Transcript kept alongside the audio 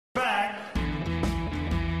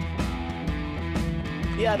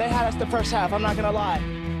Yeah, they had us the first half. I'm not going to lie.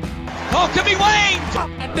 Oh, could be Wayne!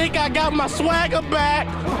 I think I got my swagger back.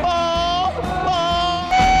 Oh!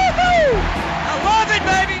 I love it,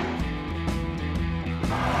 baby!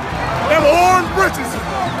 Them orange britches.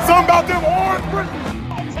 Something about them orange britches.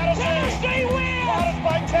 Tennessee wins!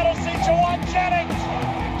 By Tennessee, Jawan Jennings.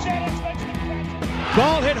 Jennings makes the catch.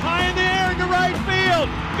 Ball hit high in the air into right field.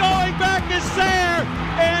 Going back is Sayre.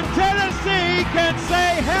 And Tennessee can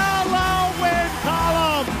say hello, win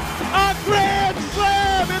column. A grand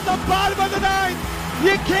slam in the bottom of the ninth.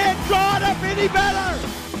 You can't draw it up any better.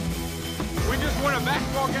 We just won a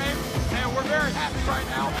basketball game, and we're very happy right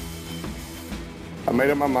now. I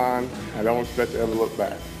made up my mind. I don't expect to ever look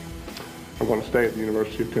back. I'm going to stay at the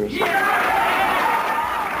University of Tennessee.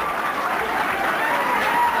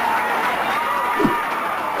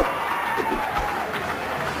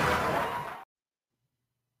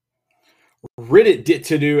 Reddit did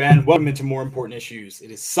to do, and welcome into More Important Issues. It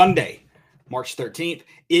is Sunday, March 13th.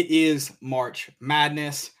 It is March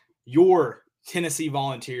Madness. Your Tennessee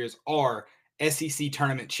Volunteers are SEC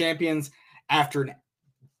tournament champions after an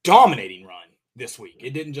dominating run this week.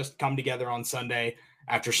 It didn't just come together on Sunday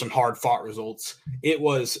after some hard-fought results. It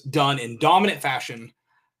was done in dominant fashion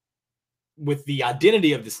with the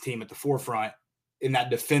identity of this team at the forefront in that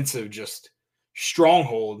defensive just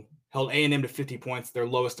stronghold. Held A&M to 50 points, their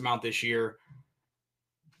lowest amount this year.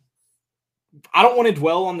 I don't want to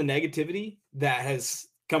dwell on the negativity that has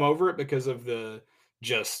come over it because of the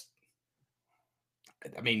just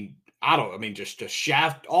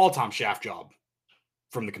shaft, all-time shaft job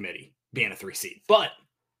from the committee being a 3 seed. But,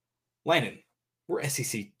 Landon, we're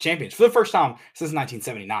SEC champions for the first time since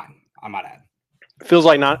 1979, I might add. It feels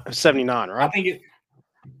like 79, right? I think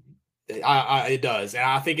it does. And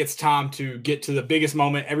I think it's time to get to the biggest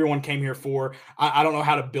moment everyone came here for. I don't know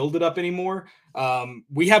how to build it up anymore.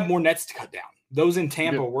 We have more nets to cut down. Those in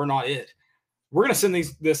Tampa were not it. We're going to send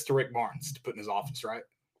this to Rick Barnes to put in his office, right?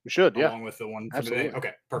 We should, yeah. Along with the one for today.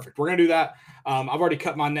 Okay, perfect. We're going to do that. I've already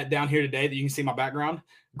cut my net down here today that you can see my background.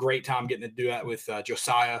 Great time getting to do that with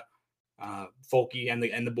Josiah, Folky, and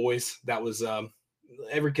the boys. That was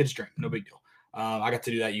every kid's dream. No big deal. I got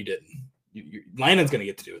to do that. You didn't. Landon's going to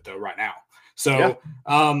get to do it though right now. So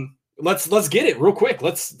let's get it real quick.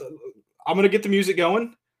 I'm going to get the music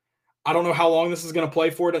going. I don't know how long this is going to play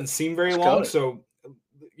for. It doesn't seem very long. So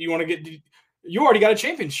you already got a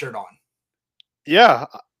champion shirt on. Yeah.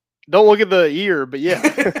 Don't look at the ear, but yeah.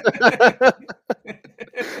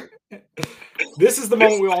 This is the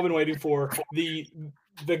moment we've all been waiting for. The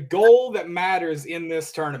goal that matters in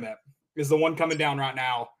this tournament is the one coming down right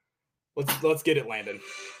now. Let's get it, Landon.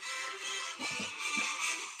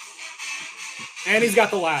 And he's got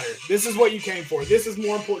the ladder. This is what you came for. This is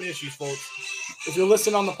More Important Issues, folks. If you're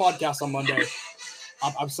listening on the podcast on Monday,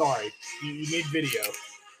 I'm sorry. You need video.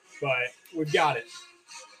 But we've got it.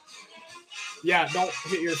 Yeah, don't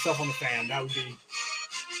hit yourself on the fan. That would be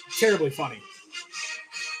terribly funny.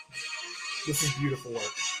 This is beautiful work.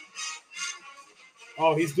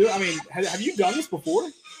 Oh, he's doing – I mean, have you done this before?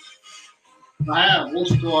 I have. What's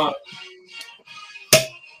the go?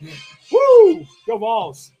 Woo! Go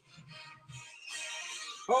Vols.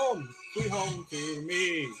 Home, sweet home to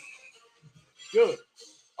me. Good.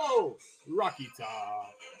 Oh, Rocky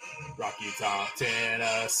Top,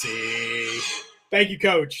 Tennessee. Thank you,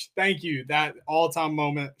 Coach. Thank you. That all-time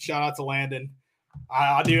moment. Shout out to Landon.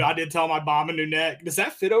 I did tell him I bomb a new neck. Does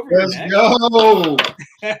that fit over your neck? Go.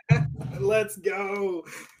 Let's go.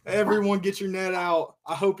 Everyone get your net out.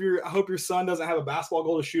 I hope your son doesn't have a basketball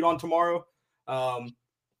goal to shoot on tomorrow.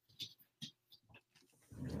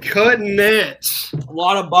 Cutting nets. A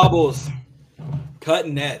lot of bubbles.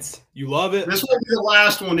 Cutting nets. You love it. This won't be the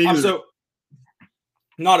last one either.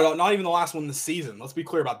 Not at all. Not even the last one this season. Let's be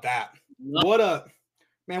clear about that. No. What an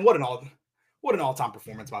all-time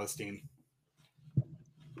performance by this team.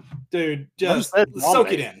 Dude, just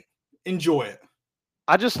soak it in. Enjoy it.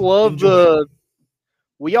 I just love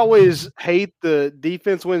we always hate the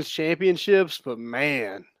defense wins championships, but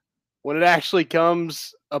man, when it actually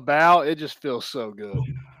comes about, it just feels so good.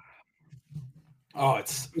 Oh,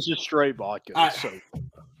 it's just straight vodka. I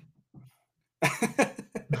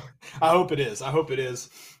hope it is.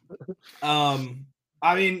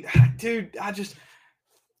 I mean, dude,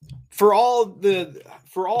 for all the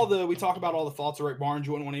we talk about all the faults of Rick Barnes,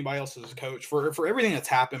 you wouldn't want anybody else as a coach. For everything that's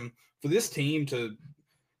happened, for this team to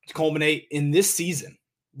culminate in this season,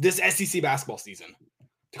 this SEC basketball season,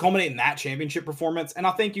 to culminate in that championship performance. And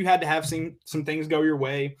I think you had to have some things go your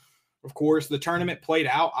way. Of course, the tournament played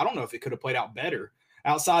out. I don't know if it could have played out better.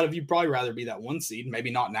 Outside of you'd probably rather be that 1 seed, maybe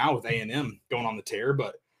not now with A&M going on the tear,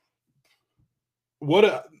 but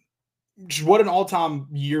what an all-time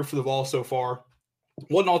year for the Vols so far.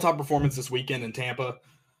 What an all-time performance this weekend in Tampa.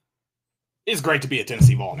 It's great to be a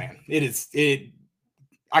Tennessee Vol, man.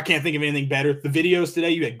 I can't think of anything better. The videos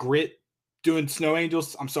today, you had Grit doing Snow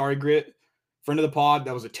Angels. I'm sorry, Grit. Friend of the pod,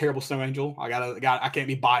 that was a terrible Snow Angel. I can't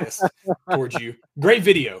be biased towards you. Great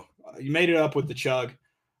video. You made it up with the chug.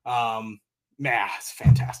 It's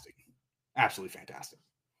fantastic. Absolutely fantastic.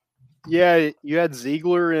 Yeah, you had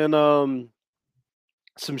Ziegler in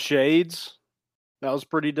some shades. That was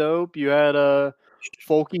pretty dope. You had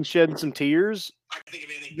Folky shedding some tears.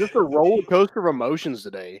 Just a roller coaster of emotions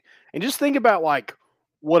today. And just think about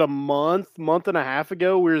what a month and a half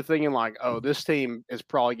ago we were thinking this team is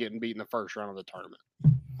probably getting beat in the first round of the tournament.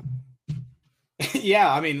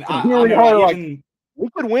 Yeah, I mean, we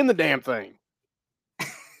could win the damn thing.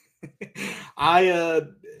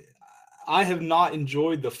 I have not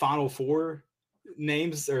enjoyed the Final Four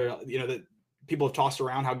names that people have tossed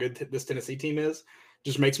around how good this Tennessee team is.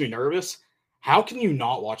 Just makes me nervous. How can you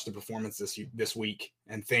not watch the performance this week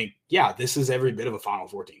and think, yeah, this is every bit of a Final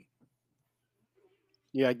Four team?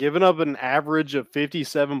 Yeah, giving up an average of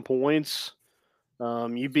 57 points.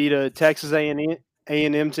 You beat a Texas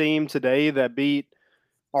A&M team today that beat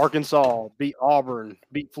Arkansas, beat Auburn,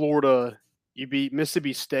 beat Florida. You beat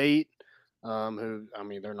Mississippi State,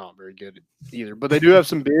 they're not very good either. But they do have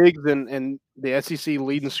some bigs and the SEC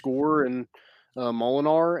leading scorer and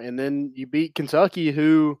Molinar. And then you beat Kentucky,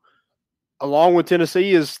 who, along with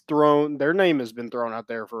Tennessee, their name has been thrown out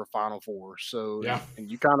there for a Final Four. So, yeah.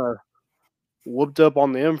 And you kind of whooped up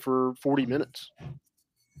on them for 40 minutes.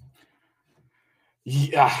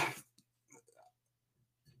 Yeah.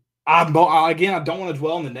 I don't want to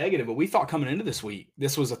dwell on the negative, but we thought coming into this week,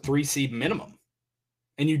 this was a 3-seed minimum.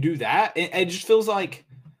 And you do that, it just feels like,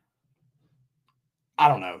 I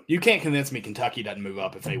don't know. You can't convince me Kentucky doesn't move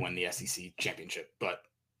up if they win the SEC championship, but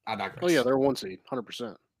I digress. Oh, yeah, they're 1 seed,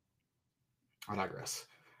 100%. I digress.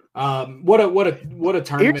 What a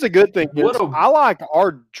tournament. Here's a good thing. I like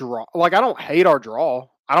our draw. I don't hate our draw.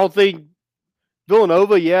 I don't think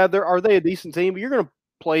Villanova, are they a decent team? But you're going to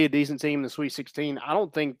play a decent team in the Sweet 16. I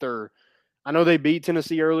don't think I know they beat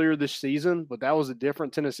Tennessee earlier this season, but that was a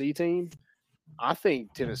different Tennessee team. I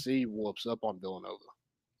think Tennessee whoops up on Villanova.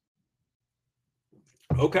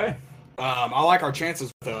 Okay. I like our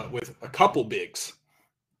chances with a couple bigs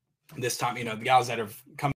this time. The guys that have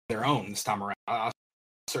come to their own this time around. I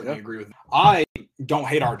certainly agree with that. I don't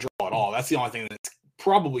hate our draw at all. That's the only thing that's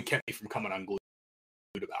probably kept me from coming unglued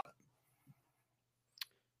about it.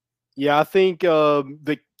 Yeah, I think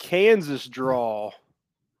the Kansas draw.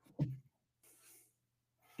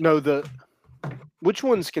 No, which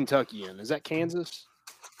one's Kentucky in? Is that Kansas?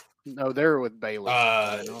 No, they're with Baylor.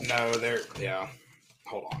 No, yeah.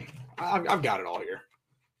 Hold on. I've got it all here.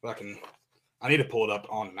 I need to pull it up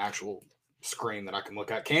on an actual screen that I can look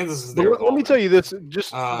at. Kansas is there. Let me tell you this,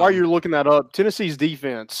 just while you're looking that up. Tennessee's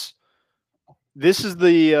defense. This is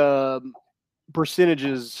the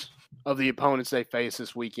percentages of the opponents they face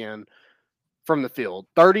this weekend from the field.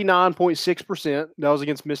 39.6%. That was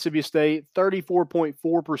against Mississippi State.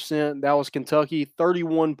 34.4%. That was Kentucky.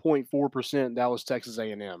 31.4%. That was Texas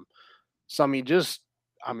A&M. So,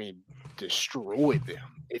 destroyed them.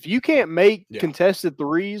 If you can't make contested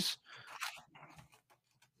threes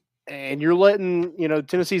and you're letting,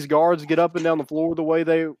 Tennessee's guards get up and down the floor the way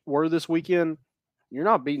they were this weekend, you're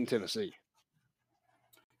not beating Tennessee.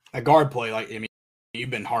 A guard play, you've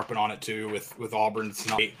been harping on it too with Auburn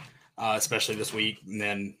tonight, especially this week, and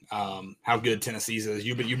then how good Tennessee's is.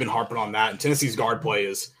 You've been harping on that, and Tennessee's guard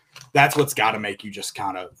play that's what's got to make you just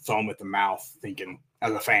kind of foam at the mouth, thinking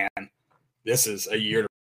as a fan, this is a year to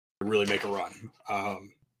really make a run.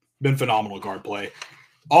 Been phenomenal guard play.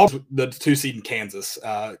 All the 2 seed in Kansas,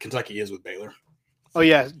 Kentucky is with Baylor. Oh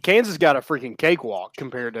yeah, Kansas got a freaking cakewalk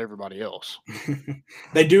compared to everybody else.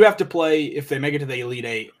 They do have to play if they make it to the Elite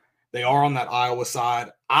Eight. They are on that Iowa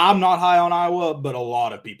side. I'm not high on Iowa, but a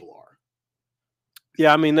lot of people are.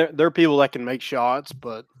 Yeah, there are people that can make shots,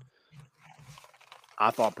 but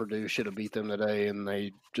I thought Purdue should have beat them today, and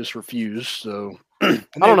they just refused. So I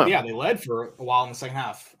don't know. Yeah, they led for a while in the second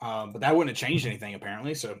half, but that wouldn't have changed anything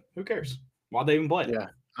apparently. So who cares? Why'd they even play? Yeah,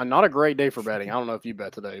 not a great day for betting. I don't know if you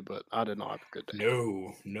bet today, but I did not have a good day.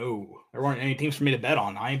 No, there weren't any teams for me to bet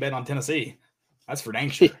on. I ain't bet on Tennessee. That's for dang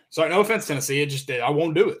sure. So no offense, Tennessee. I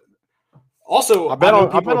won't do it. Also, I bet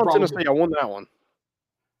on Tennessee. I won that one.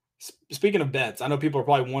 Speaking of bets, I know people are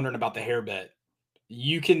probably wondering about the hair bet.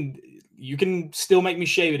 You can still make me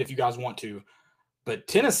shave it if you guys want to, but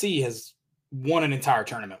Tennessee has won an entire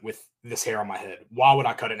tournament with this hair on my head. Why would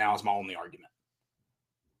I cut it now? Is my only argument.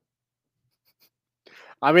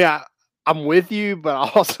 I'm with you, but I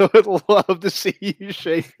also would love to see you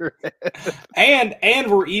shake your head.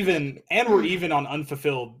 And we're even on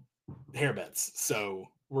unfulfilled hair bets, so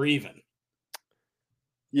we're even.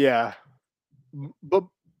 Yeah, but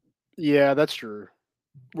yeah, that's true.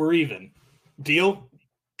 We're even. Deal?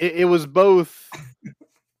 It was both.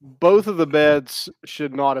 Both of the bets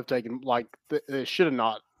should not have taken. Like it should have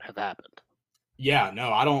not have happened. Yeah,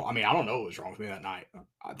 no, I don't know what was wrong with me that night.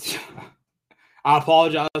 I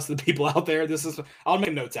apologize to the people out there. I'll make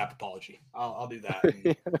a notes app apology. I'll do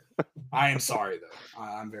that. I am sorry though.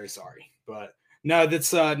 I'm very sorry. But no,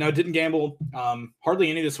 didn't gamble. Hardly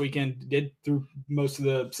any this weekend. Did through most of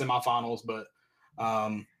the semifinals, but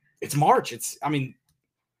it's March.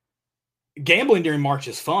 Gambling during March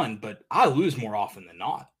is fun, but I lose more often than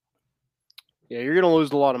not. Yeah, you're gonna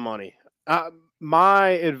lose a lot of money. My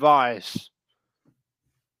advice: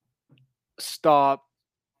 stop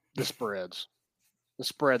the spreads. The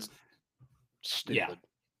spread's stupid. Yeah.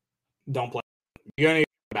 Don't play. You're gonna get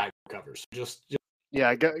back covers. Just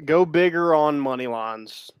yeah, go bigger on money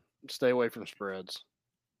lines. Stay away from spreads.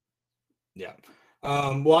 Yeah.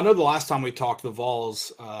 Well, I know the last time we talked, the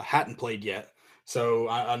Vols hadn't played yet, so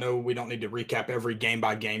I know we don't need to recap every game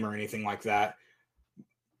by game or anything like that.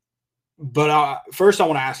 But first, I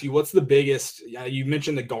want to ask you, what's the biggest? You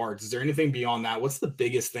mentioned the guards. Is there anything beyond that? What's the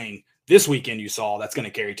biggest thing this weekend you saw that's going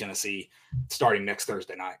to carry Tennessee starting next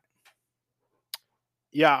Thursday night?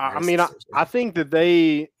 Yeah, I mean, I think that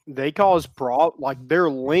they cause like their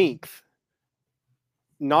length,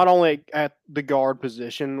 not only at the guard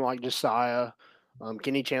position like Josiah,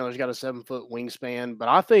 Kenny Chandler's got a 7-foot wingspan, but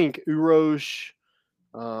I think Urosh,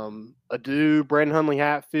 Adu, Brandon Hundley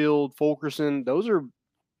Hatfield, Fulkerson, those are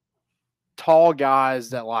tall guys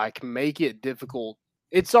that like make it difficult.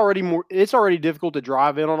 It's already difficult to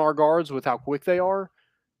drive in on our guards with how quick they are,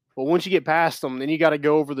 but once you get past them, then you got to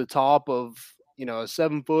go over the top of a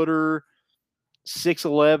 7-footer,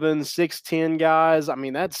 6'11", 6'10" guys. I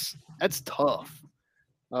mean, that's tough.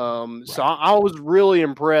 Right. So I was really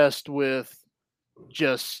impressed with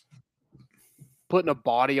just putting a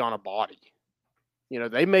body on a body.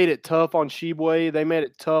 They made it tough on Sheboy. They made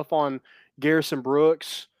it tough on Garrison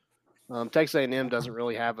Brooks. Texas A&M doesn't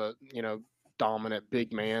really have a dominant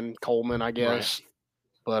big man, Coleman, I guess.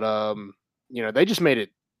 Right. But they just make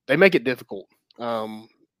it difficult.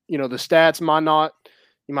 The stats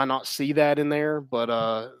you might not see that in there,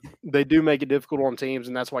 but they do make it difficult on teams,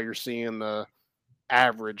 and that's why you're seeing the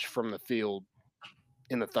average from the field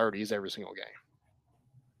in the 30s every single game.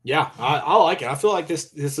 Yeah, I like it. I feel like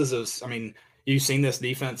this is you've seen this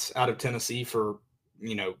defense out of Tennessee for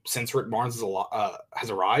since Rick Barnes has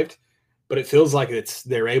arrived, but it feels like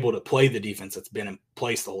they're able to play the defense that's been in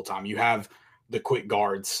place the whole time. You have the quick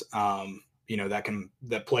guards,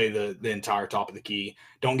 that play the entire top of the key,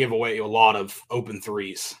 don't give away a lot of open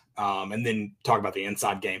threes, and then talk about the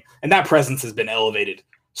inside game. And that presence has been elevated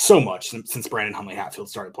so much since Brandon Hundley Hatfield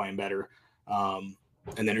started playing better.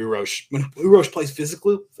 And then Urosh, when Urosh plays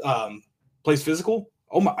physical,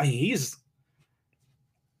 oh my, he's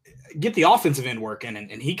get the offensive end working,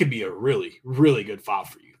 and he could be a really, really good 5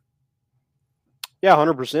 for you. Yeah,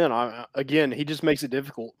 100%. Again, he just makes it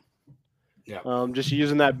difficult. Yeah. Just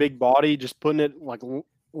using that big body, just putting it like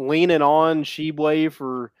leaning on Sheboy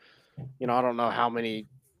for, I don't know how many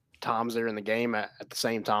times they're in the game at the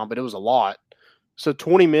same time, but it was a lot. So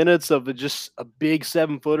 20 minutes of just a big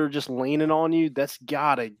 7-footer just leaning on you, that's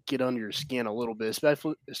got to get under your skin a little bit,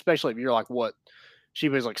 especially if you're like what?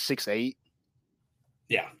 Sheboy's like 6'8".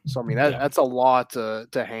 Yeah. So, I mean, that's a lot to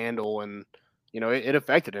handle, and, it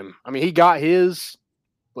affected him. I mean, he got his,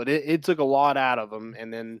 but it took a lot out of him,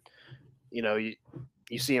 and then, you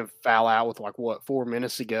see him foul out with 4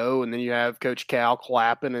 minutes to go, and then you have Coach Cal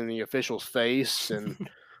clapping in the official's face, and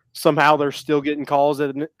somehow they're still getting calls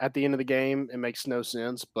at the end of the game. It makes no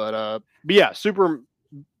sense, but yeah, super.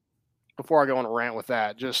 Before I go on a rant with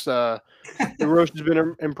that, just the Roche has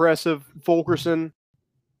been impressive. Fulkerson,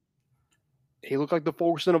 he looked like the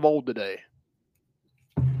Fulkerson of old today.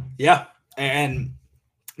 Yeah, and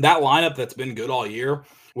that lineup that's been good all year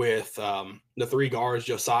with the 3 guards,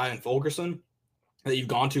 Josiah and Fulkerson, that you've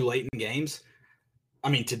gone to late in games. I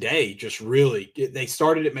mean, today just really they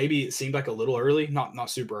started it. Maybe it seemed like a little early, not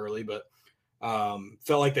super early, but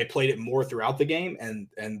felt like they played it more throughout the game.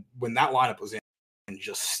 And when that lineup was in, and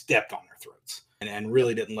just stepped on their throats and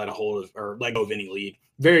really didn't let go of any lead.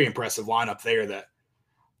 Very impressive lineup there. That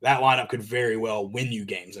lineup could very well win you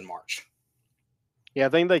games in March. Yeah, I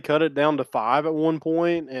think they cut it down to 5 at one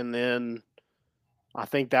point, and then I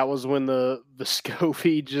think that was when the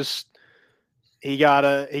Scovey just he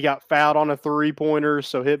got fouled on a 3-pointer,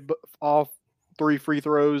 so hit off 3 free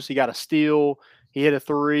throws. He got a steal. He hit a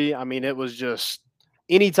 3. I mean, it was just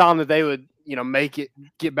anytime that they would, make it,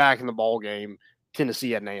 get back in the ball game, Tennessee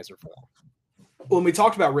had an answer for them. When we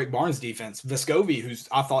talked about Rick Barnes' defense, Vescovi, who's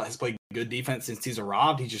I thought has played good defense since he's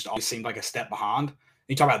arrived, he just always seemed like a step behind.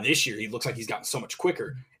 You talk about this year, he looks like he's gotten so much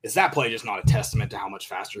quicker. Is that play just not a testament to how much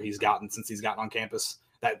faster he's gotten since he's gotten on campus?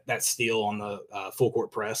 That steal on the full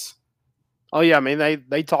court press. Oh yeah, I mean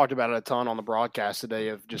they talked about it a ton on the broadcast today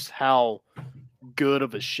of just how good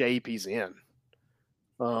of a shape he's in.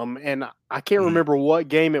 And I can't remember what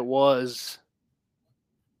game it was.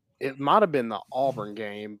 It might have been the Auburn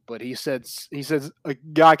game, but he says a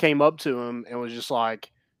guy came up to him and was just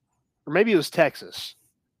like, or maybe it was Texas.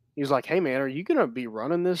 He was like, "Hey man, are you gonna be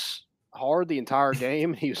running this hard the entire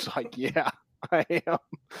game?" And he was like, "Yeah, I am."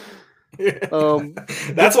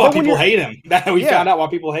 That's why people hate him. We found out why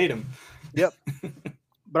people hate him. Yep.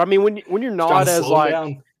 But I mean, when you're not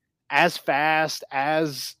as fast,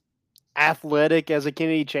 as athletic as a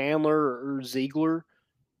Kennedy Chandler or Ziegler,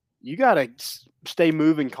 you got to stay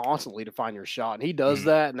moving constantly to find your shot, and he does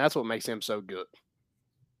that, and that's what makes him so good.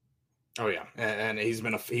 Oh yeah, and he's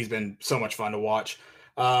been so much fun to watch.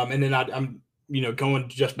 And then I'm going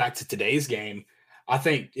just back to today's game. I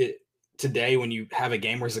think today when you have a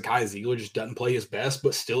game where Zakai Ziegler just doesn't play his best,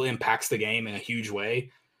 but still impacts the game in a huge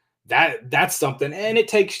way, that's something. And it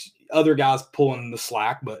takes other guys pulling the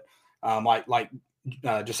slack, but like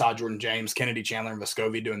Josiah Jordan-James, Kennedy Chandler, and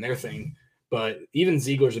Vescovi doing their thing. But even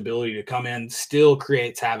Ziegler's ability to come in still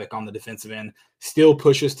creates havoc on the defensive end, still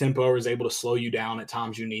pushes tempo, or is able to slow you down at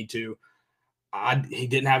times you need to. He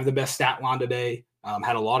didn't have the best stat line today,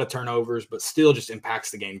 had a lot of turnovers, but still just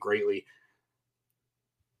impacts the game greatly.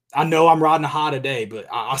 I know I'm riding a high today, but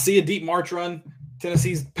I see a deep March run.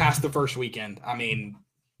 Tennessee's past the first weekend. I mean,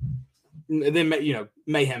 then,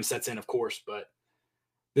 mayhem sets in, of course, but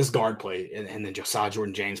this guard play and then Josiah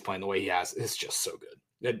Jordan-James playing the way he has, it's just so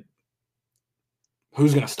good.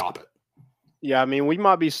 Who's going to stop it? Yeah, I mean, we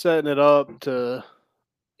might be setting it up to,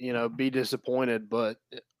 be disappointed, but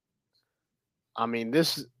I mean,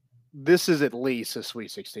 this is at least a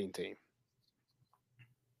Sweet 16 team.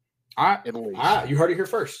 All right. At least. All right. You heard it here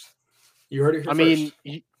first. I mean,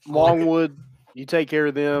 Longwood, you take care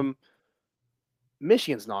of them.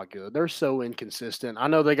 Michigan's not good. They're so inconsistent. I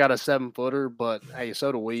know they got a 7-footer, but hey,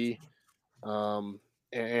 so do we.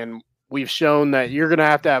 And we've shown that you're going to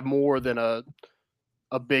have more than a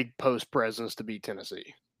big post presence to beat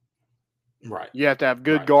Tennessee. Right. You have to have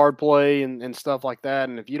good guard play and stuff like that.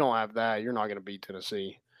 And if you don't have that, you're not going to beat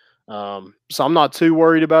Tennessee. So I'm not too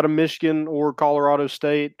worried about a Michigan or Colorado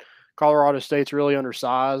State. Colorado State's really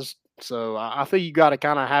undersized. So I think you got to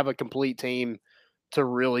kind of have a complete team to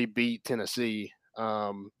really beat Tennessee.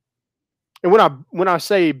 And when I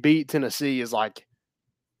say beat Tennessee is like,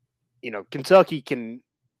 Kentucky can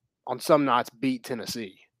on some nights beat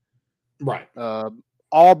Tennessee. Right.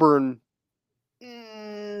 Auburn,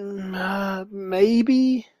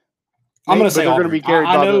 maybe. I'm going to say they're going to be carried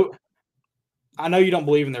by I know you don't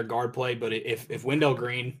believe in their guard play, but if Wendell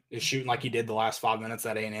Green is shooting like he did the last 5 minutes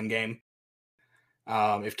of that A&M game,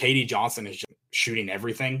 if KD Johnson is just shooting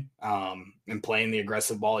everything and playing the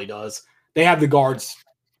aggressive ball he does, they have the guards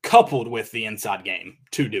coupled with the inside game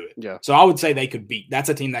to do it. Yeah. So I would say that's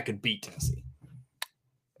a team that could beat Tennessee.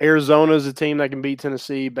 Arizona's a team that can beat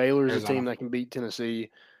Tennessee. Baylor's a team that can beat Tennessee.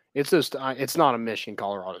 It's just it's not a Michigan,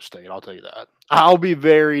 Colorado State. I'll tell you that. I'll be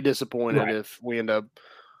very disappointed if we end up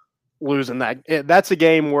losing that. That's a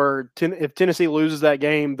game where if Tennessee loses that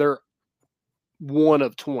game, they're 1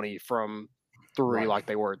 of 20 from 3 like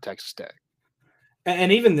they were at Texas Tech.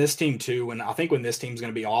 And even this team too, when this team's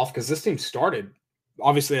going to be off, because this team started,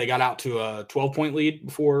 obviously they got out to a 12-point lead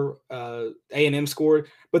before A&M scored,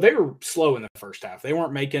 but they were slow in the first half. They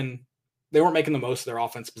weren't making the most of their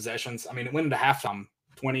offensive possessions. I mean, it went into halftime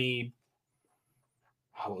 20.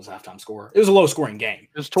 What was the halftime score? It was a low scoring game.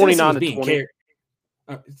 It was 29-20.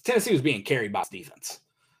 Tennessee was being carried by defense,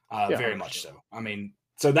 very much so. I mean,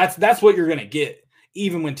 so that's what you're going to get,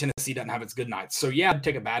 even when Tennessee doesn't have its good nights. So yeah, it'd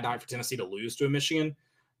take a bad night for Tennessee to lose to a Michigan,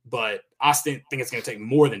 but I still think it's going to take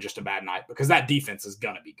more than just a bad night because that defense is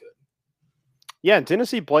going to be good. Yeah, and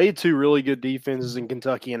Tennessee played 2 really good defenses in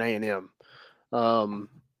Kentucky and A&M. I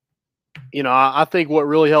think what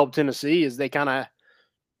really helped Tennessee is they kind of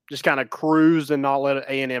cruised and not let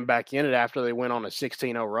A&M back in it after they went on a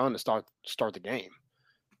 16-0 run to start the game.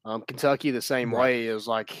 Kentucky the same way. It was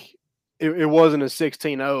like it wasn't a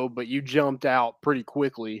 16-0, but you jumped out pretty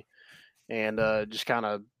quickly and just kind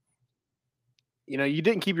of, you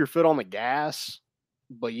didn't keep your foot on the gas,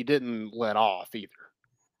 but you didn't let off either.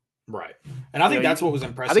 Right. And I think that's what was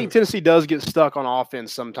impressive. I think Tennessee does get stuck on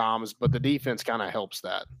offense sometimes, but the defense kind of helps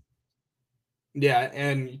that. Yeah,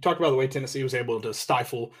 and you talked about the way Tennessee was able to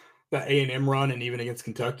stifle the A&M run, and even against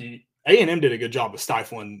Kentucky. A&M did a good job of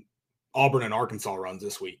stifling Auburn and Arkansas runs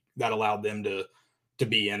this week. That allowed them to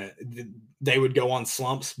be in it. They would go on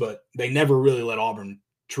slumps, but they never really let Auburn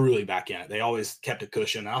truly back in it. They always kept a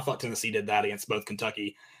cushion. And I thought Tennessee did that against both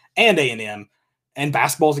Kentucky and A&M. And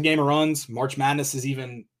basketball's a game of runs. March Madness is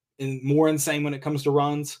even more insane when it comes to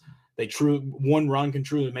runs. One run can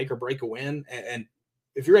truly make or break a win. And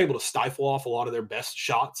if you're able to stifle off a lot of their best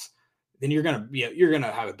shots, then you're gonna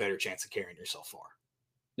have a better chance of carrying yourself far.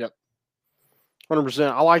 Yep,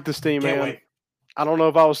 100%. I like this team, Can't man. wait. I don't know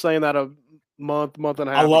if I was saying that a month and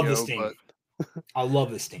a half. I love ago, this team. but I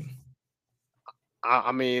love this team.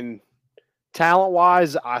 I mean,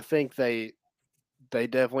 talent-wise, I think they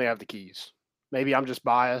definitely have the keys. Maybe I'm just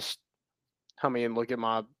biased. I mean, look at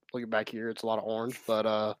back here; it's a lot of orange, but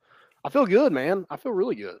I feel good, man. I feel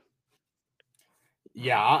really good.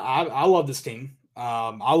 Yeah, I love this team.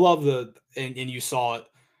 I love and you saw it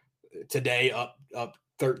today, up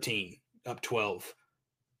 13, up 12.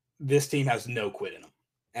 This team has no quit in them,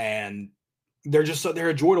 and they're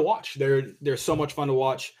a joy to watch. They're so much fun to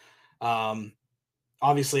watch.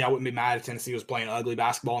 Obviously, I wouldn't be mad if Tennessee was playing ugly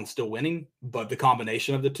basketball and still winning, but the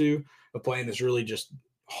combination of the two, of playing this really just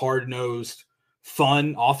hard-nosed,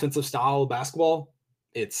 fun offensive style of basketball,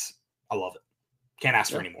 I love it. Can't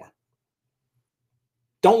ask for any more.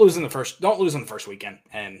 Don't lose in the first weekend,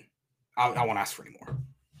 and I won't ask for any more.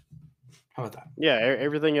 How about that? Yeah,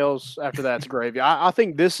 everything else after that's gravy. I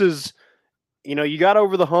think this is, you got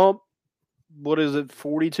over the hump. What is it,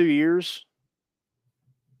 42 years?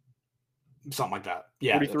 Something like that.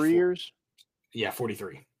 Yeah. 43 years? Yeah,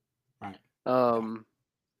 43. Right.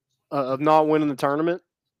 Of not winning the tournament.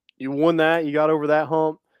 You won that. You got over that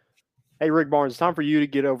hump. Hey, Rick Barnes, it's time for you to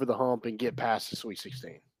get over the hump and get past the Sweet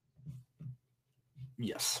 16.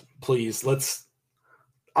 Yes, please. I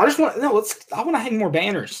want to hang more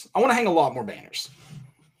banners. I want to hang a lot more banners.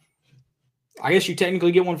 I guess you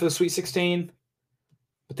technically get one for the Sweet 16,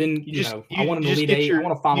 but then I want an Elite 8. I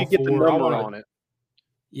want a Final Four. I want on it.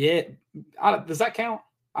 Yeah, does that count?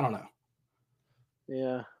 I don't know.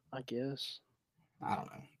 Yeah, I guess. I don't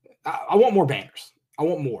know. I want more banners. I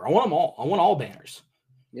want more. I want them all. I want all banners.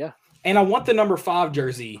 Yeah, and I want the number 5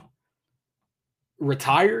 jersey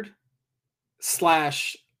retired /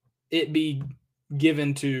 it be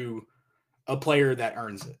given to a player that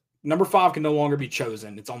earns it. Number 5 can no longer be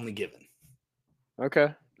chosen. It's only given.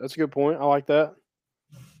 Okay. That's a good point. I like that.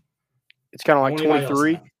 It's kind of like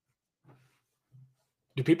 23.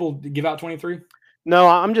 Do people give out 23? No,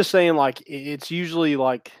 I'm just saying like it's usually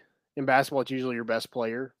like in basketball, it's usually your best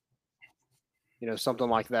player. Something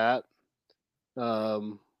like that.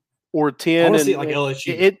 Or 10. I want to see it like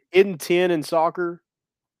LSU. Isn't 10 in soccer?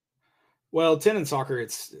 Well, 10 in soccer,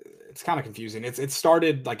 it's kind of confusing. It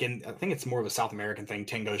started I think it's more of a South American thing.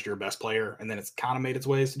 10 goes to your best player, and then it's kind of made its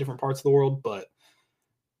ways to different parts of the world, but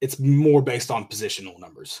it's more based on positional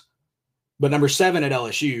numbers. But number 7 at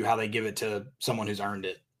LSU, how they give it to someone who's earned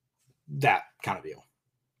it, that kind of deal.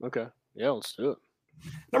 Okay. Yeah, let's do it.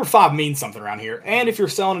 Number 5 means something around here. And if you're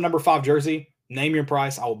selling a number 5 jersey, name your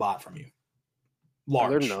price. I will buy it from you.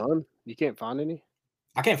 Large. Are there none? You can't find any?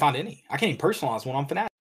 I can't find any. I can't even personalize one on Fanatics.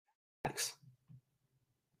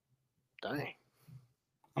 Dang.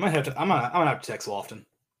 I'm gonna have to text Lofton.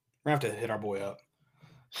 We're gonna have to hit our boy up.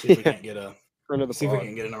 See if we can't get if we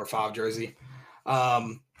can get a number 5 jersey.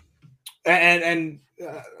 So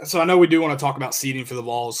I know we do want to talk about seeding for the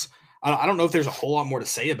Vols. I don't know if there's a whole lot more to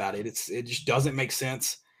say about it. It just doesn't make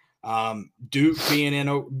sense. Duke being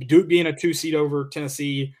a 2 seed over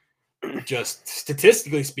Tennessee, just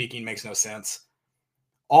statistically speaking, makes no sense.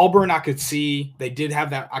 Auburn, I could see they did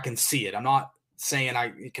have that. I can see it. I'm not saying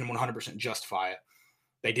I can 100% justify it.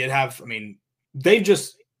 They did have. I mean, they've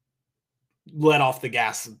just let off the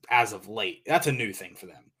gas as of late. That's a new thing for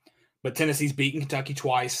them. But Tennessee's beaten Kentucky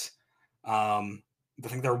twice. I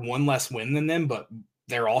think they're one less win than them, but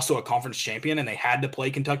they're also a conference champion, and they had to play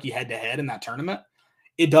Kentucky head-to-head in that tournament.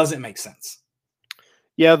 It doesn't make sense.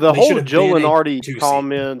 Yeah, the whole Joe Lunardi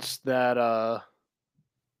comments that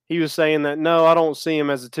he was saying that, no, I don't see him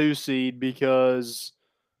as a 2 seed because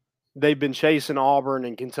they've been chasing Auburn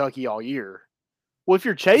and Kentucky all year. Well, if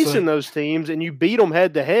you're chasing those teams and you beat them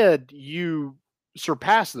head-to-head, you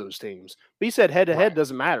surpass those teams. But he said head-to-head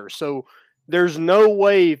doesn't matter. So there's no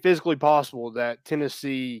way physically possible that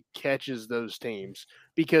Tennessee catches those teams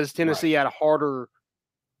because Tennessee had a harder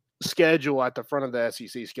schedule at the front of the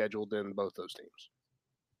SEC schedule than both those teams.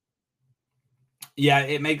 Yeah,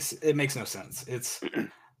 it makes no sense.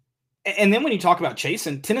 And then when you talk about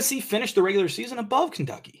chasing, Tennessee finished the regular season above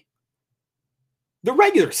Kentucky. The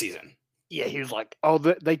regular season. Yeah, he was like, oh,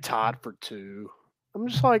 they tied for 2. I'm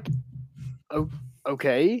just like, oh,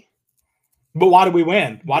 okay. But why did we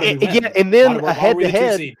win? Why did we win? Yeah, and then a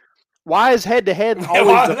head-to-head. Why is head-to-head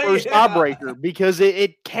always the first tiebreaker? Because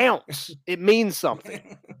it counts. It means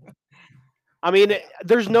something. I mean,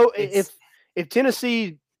 there's no – if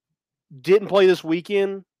Tennessee didn't play this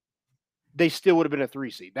weekend, they still would have been a 3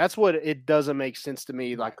 seed. That's what it doesn't make sense to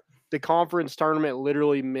me. Like, the conference tournament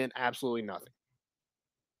literally meant absolutely nothing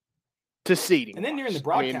to seeding. And then during the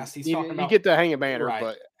broadcast, he's talking about – you get the hang of banner, right.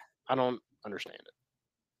 But I don't understand it.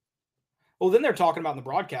 Well, then they're talking about in the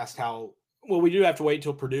broadcast how, well, we do have to wait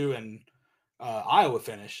till Purdue and Iowa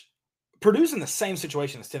finish. Purdue's in the same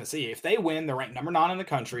situation as Tennessee. If they win, they're ranked number 9 in the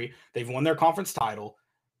country. They've won their conference title.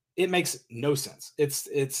 It makes no sense.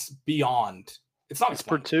 It's beyond. It's not. Is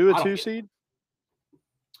Purdue a 2 seed?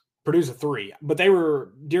 Purdue's a 3. But they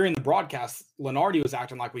were, during the broadcast, Lenardi was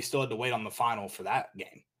acting like we still had to wait on the final for that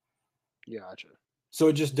game. Gotcha. So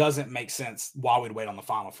it just doesn't make sense why we'd wait on the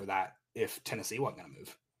final for that if Tennessee wasn't going to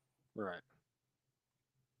move. Right.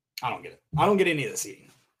 I don't get it. I don't get any of the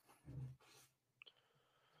seeding.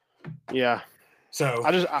 Yeah. So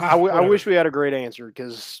I wish we had a great answer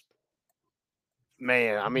because,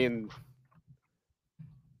 man, I mean,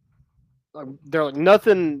 they're like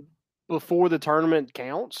nothing before the tournament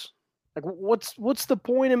counts. Like, what's the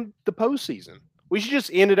point in the postseason? We should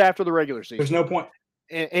just end it after the regular season. There's no point.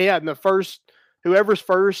 And yeah, in the first, whoever's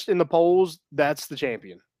first in the polls, that's the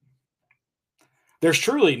champion. There's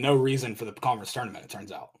truly no reason for the conference tournament, it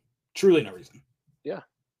turns out. Truly no reason. Yeah.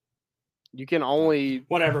 You can only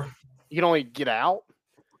You can only get out.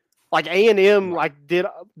 Like A&M,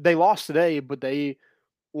 they lost today, but they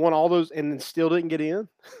won all those and then still didn't get in.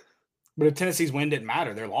 But if Tennessee's win didn't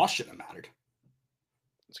matter, their loss shouldn't have mattered.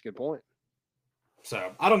 That's a good point.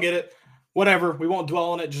 So I don't get it. Whatever. We won't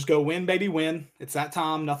dwell on it. Just go win, baby, win. It's that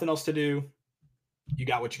time. Nothing else to do. You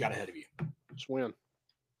got what you got ahead of you. Just win.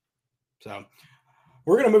 So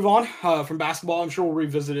we're going to move on from basketball. I'm sure we'll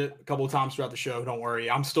revisit it a couple of times throughout the show. Don't worry.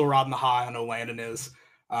 I'm still riding the high. I know Landon is.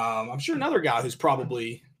 I'm sure another guy who's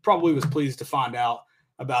probably was pleased to find out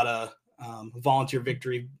about a volunteer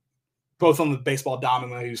victory, both on the baseball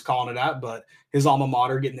diamond when he was calling it at, but his alma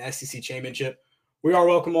mater getting the SEC championship. We are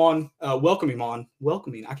welcoming,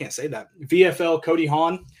 I can't say that, VFL Cody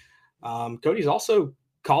Hahn. Cody's also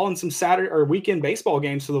calling some Saturday or weekend baseball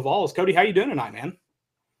games for the Vols. Cody, how you doing tonight, man?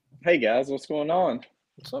 Hey, guys. What's going on?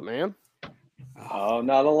 What's up, man? Oh,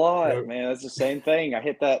 not a lot, man. It's the same thing. I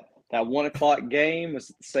hit that 1 o'clock game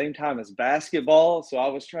was at the same time as basketball, so I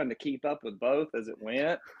was trying to keep up with both as it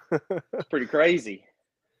went. It's pretty crazy.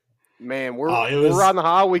 Man, we're riding the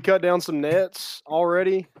high. We cut down some nets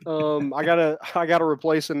already. I gotta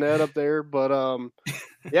replace a net up there, but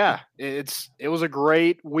yeah, it was a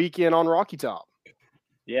great weekend on Rocky Top.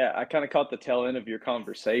 Yeah, I kind of caught the tail end of your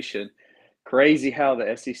conversation. Crazy how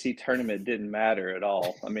the SEC tournament didn't matter at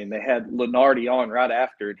all. I mean, they had Lenardi on right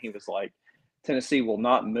after, and he was like, Tennessee will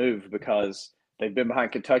not move because they've been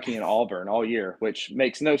behind Kentucky and Auburn all year, which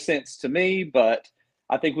makes no sense to me, but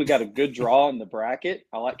I think we got a good draw in the bracket.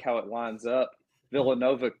 I like how it lines up.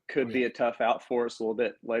 Villanova could be a tough out for us a little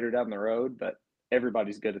bit later down the road, but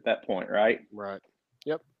everybody's good at that point, right? Right.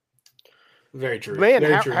 Yep. Very true. Man,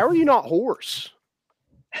 Very how, true. how are you not hoarse?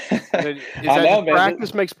 Is that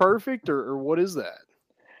practice makes perfect, or what is that?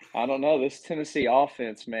 I don't know. This Tennessee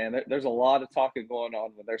offense, man, there's a lot of talking going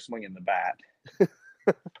on when they're swinging the bat.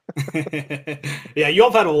 Yeah, you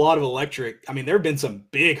all have had a lot of electric. I mean, there have been some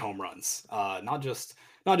big home runs, not just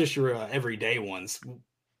your everyday ones.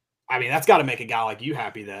 I mean, that's got to make a guy like you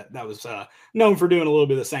happy that was known for doing a little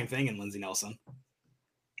bit of the same thing in Lindsey Nelson.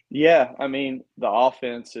 Yeah, I mean, the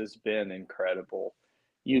offense has been incredible.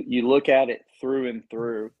 You look at it through and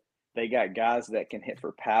through. They got guys that can hit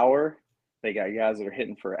for power. They got guys that are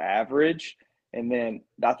hitting for average. And then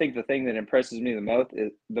I think the thing that impresses me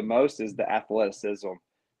the most is the athleticism.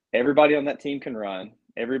 Everybody on that team can run.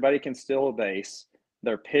 Everybody can steal a base.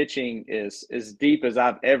 Their pitching is as deep as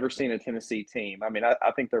I've ever seen a Tennessee team. I mean,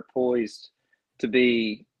 I think they're poised to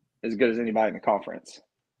be as good as anybody in the conference.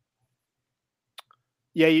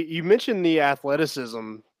 Yeah, you mentioned the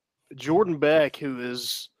athleticism. Jordan Beck, who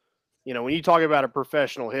is, when you talk about a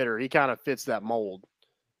professional hitter, he kind of fits that mold.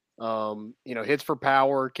 Hits for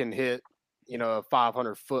power, can hit, a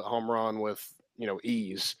 500-foot home run with,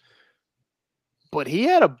 ease. But he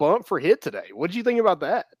had a bump for hit today. What did you think about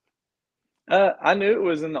that? I knew it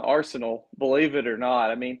was in the arsenal, believe it or not.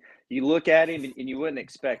 I mean, you look at him and you wouldn't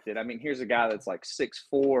expect it. I mean, here's a guy that's like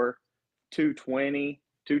 6'4", 220,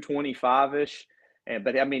 225-ish.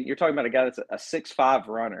 But I mean, you're talking about a guy that's a 6'5"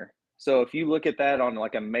 runner. So if you look at that on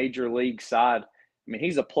like a major league side, I mean,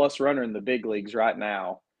 he's a plus runner in the big leagues right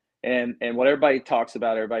now. And what everybody talks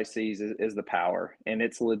about, everybody sees is the power, and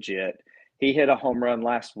it's legit. He hit a home run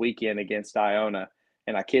last weekend against Iona,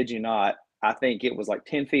 and I kid you not, I think it was like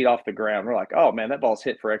 10 feet off the ground. We're like, oh man, that ball's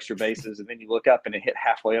hit for extra bases, and then you look up and it hit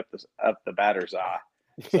halfway up the batter's eye.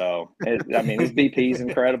 So I mean, his BP is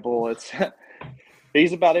incredible.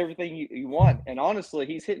 He's about everything you want, and honestly,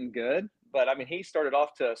 he's hitting good. But I mean, he started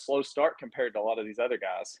off to a slow start compared to a lot of these other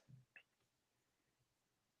guys.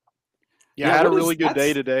 Yeah, I had a really good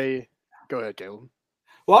day today. Go ahead, Caleb.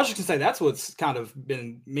 Well, I was just going to say that's what's kind of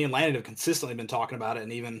been – me and Landon have consistently been talking about it,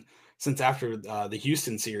 and even since after the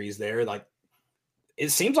Houston series there, like it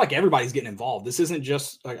seems like everybody's getting involved. This isn't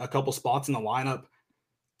just a couple spots in the lineup.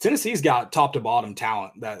 Tennessee's got top-to-bottom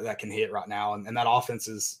talent that can hit right now, and that offense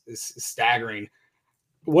is staggering.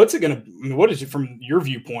 What's it going to – I mean, what is it from your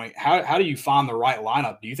viewpoint? How do you find the right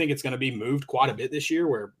lineup? Do you think it's going to be moved quite a bit this year,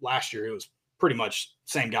 where last year it was pretty much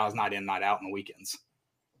same guys night in, night out on the weekends?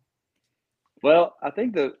 Well, I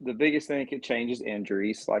think the biggest thing that could change is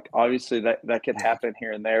injuries. Like, obviously, that could happen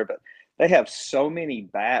here and there, but they have so many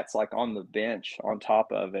bats, like, on the bench on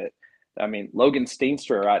top of it. I mean, Logan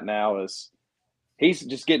Steenstra right now he's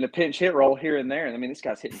just getting a pinch hit roll here and there. And, I mean, this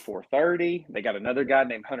guy's hitting 430. They got another guy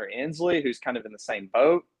named Hunter Inslee who's kind of in the same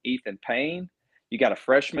boat, Ethan Payne. You got a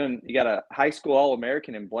freshman, you got a high school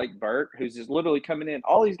All-American in Blake Burt who's just literally coming in.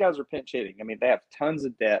 All these guys are pinch hitting. I mean, they have tons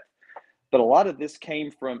of depth. But a lot of this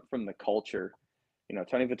came from the culture. You know,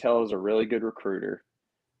 Tony Vitello is a really good recruiter.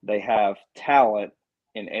 They have talent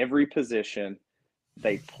in every position.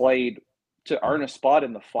 They played to earn a spot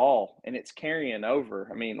in the fall, and it's carrying over.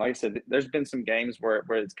 I mean, like I said, there's been some games where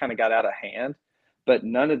it's kind of got out of hand, but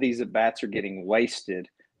none of these at-bats are getting wasted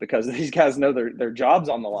because these guys know their job's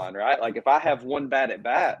on the line, right? Like if I have one bad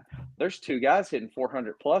at-bat, there's two guys hitting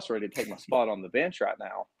 400+ ready to take my spot on the bench right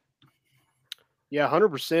now. Yeah,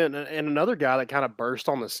 100%. And another guy that kind of burst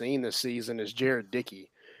on the scene this season is Jared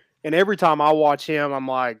Dickey. And every time I watch him, I'm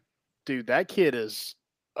like, dude, that kid is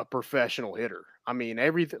a professional hitter. I mean,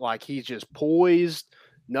 everything, like he's just poised,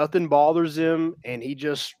 nothing bothers him, and he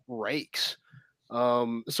just rakes.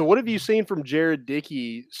 So what have you seen from Jared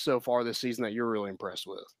Dickey so far this season that you're really impressed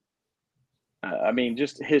with? I mean,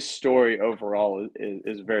 just his story overall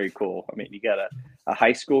is very cool. I mean, you got a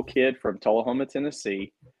high school kid from Tullahoma,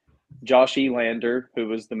 Tennessee, Josh Elander, who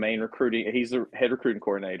was the main he's the head recruiting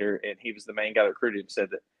coordinator, and he was the main guy that recruited him, said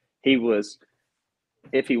that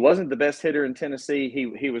if he wasn't the best hitter in Tennessee,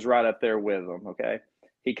 he was right up there with them, okay?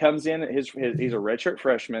 He comes in, he's a redshirt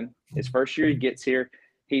freshman. His first year he gets here,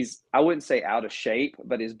 I wouldn't say out of shape,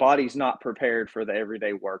 but his body's not prepared for the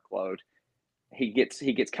everyday workload. He gets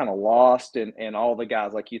kind of lost, and all the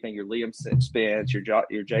guys, like you think your Liam Spence,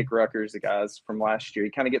 your Jake Ruckers, the guys from last year, he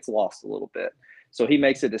kind of gets lost a little bit. So he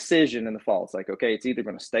makes a decision in the fall. It's like, okay, it's either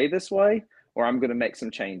going to stay this way or I'm going to make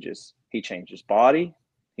some changes. He changes body.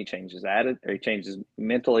 He changes he changes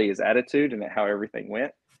mentally his attitude and how everything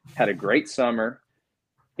went. Had a great summer.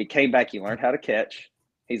 He came back. He learned how to catch.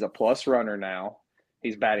 He's a plus runner now.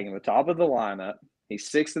 He's batting in the top of the lineup.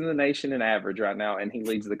 He's 6th in the nation in average right now, and he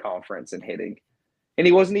leads the conference in hitting. And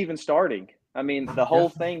he wasn't even starting. I mean, the whole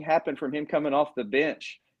thing happened from him coming off the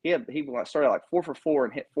bench. He started like 4 for 4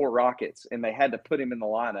 and hit 4 rockets, and they had to put him in the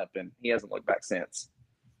lineup, and he hasn't looked back since.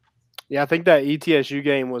 Yeah, I think that ETSU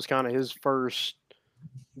game was kind of his first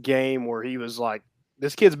game where he was like,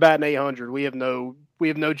 "This kid's batting 800. We have no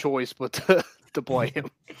choice but to play him."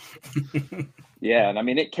 Yeah, and I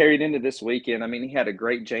mean it carried into this weekend. I mean he had a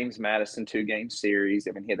great James Madison 2-game series.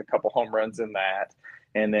 I mean he had a couple home runs in that,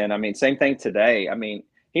 and then I mean same thing today. I mean.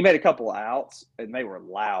 He made a couple of outs, and they were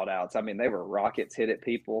loud outs. I mean, they were rockets hit at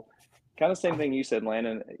people. Kind of same thing you said,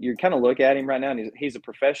 Landon. You kind of look at him right now, and he's a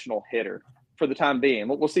professional hitter for the time being.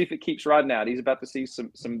 We'll see if it keeps riding out. He's about to see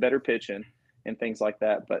some better pitching and things like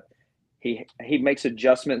that. But he makes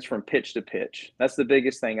adjustments from pitch to pitch. That's the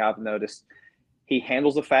biggest thing I've noticed. He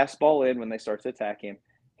handles a fastball in when they start to attack him.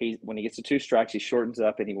 When he gets to 2 strikes, he shortens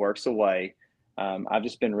up and he works away. I've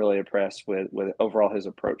just been really impressed with overall his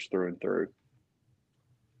approach through and through.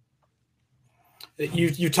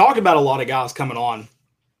 You talk about a lot of guys coming on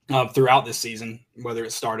throughout this season, whether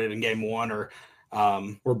it started in game 1 or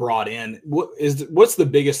were brought in. What's the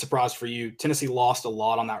biggest surprise for you? Tennessee lost a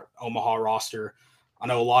lot on that Omaha roster. I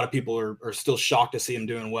know a lot of people are still shocked to see him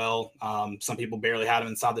doing well. Some people barely had him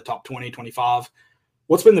inside the top 20, 25.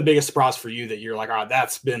 What's been the biggest surprise for you that you're like, all right,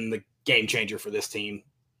 that's been the game changer for this team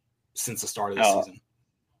since the start of the season?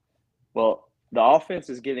 Well, the offense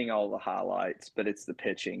is getting all the highlights, but it's the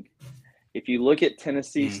pitching. If you look at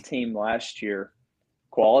Tennessee's team last year,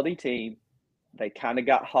 quality team. They kind of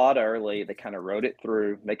got hot early. They kind of rode it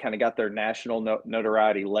through. They kind of got their national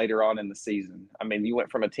notoriety later on in the season. I mean, you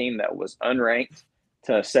went from a team that was unranked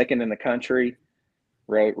to second in the country,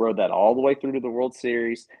 rode that all the way through to the World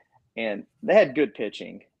Series, and they had good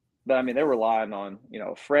pitching. But, I mean, they're relying on,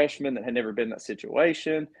 freshmen that had never been in that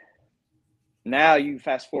situation. Now you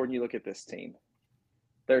fast forward and you look at this team.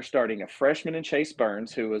 They're starting a freshman in Chase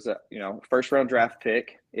Burns, who was a first-round draft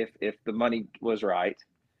pick if the money was right.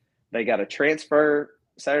 They got a transfer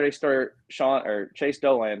Saturday starter Chase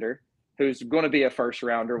Dollander, who's going to be a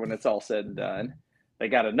first-rounder when it's all said and done. They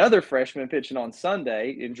got another freshman pitching on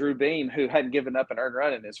Sunday in Drew Beam, who hadn't given up an earned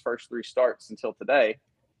run in his first 3 starts until today.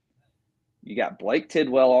 You got Blake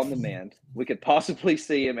Tidwell on the mend. We could possibly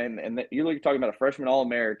see him, and you're talking about a freshman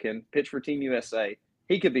All-American, pitch for Team USA.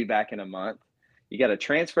 He could be back in a month. You got a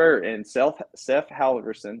transfer in Seth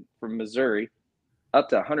Halverson from Missouri, up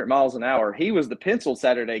to 100 miles an hour. He was the penciled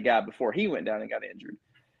Saturday guy before he went down and got injured.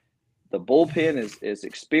 The bullpen is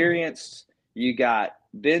experienced. You got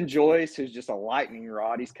Ben Joyce, who's just a lightning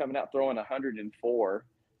rod. He's coming out throwing 104.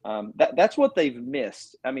 That's what they've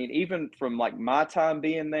missed. I mean, even from like my time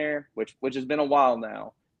being there, which has been a while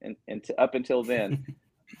now, and up until then,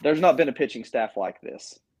 there's not been a pitching staff like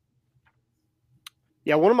this.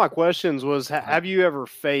 Yeah, one of my questions was, have you ever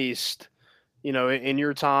faced, in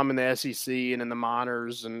your time in the SEC and in the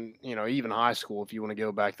minors and, even high school, if you want to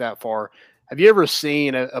go back that far, have you ever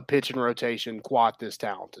seen a pitching rotation quite this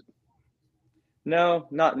talented? No,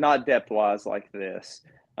 not depth-wise like this.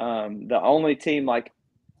 The only team,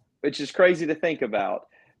 which is crazy to think about,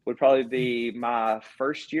 would probably be my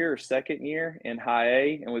first year or second year in high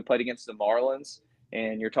A, and we played against the Marlins,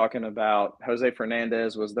 and you're talking about Jose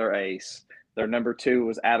Fernandez was their ace. Their number 2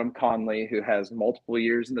 was Adam Conley, who has multiple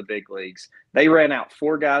years in the big leagues. They ran out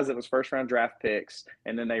 4 guys that was first-round draft picks,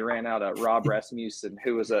 and then they ran out Rob Rasmussen,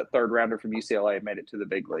 who was a third-rounder from UCLA and made it to the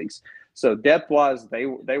big leagues. So depth-wise, they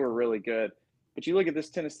were really good. But you look at this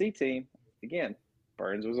Tennessee team, again,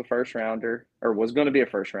 Burns was a first-rounder, or was going to be a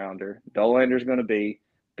first-rounder. Dollander's going to be.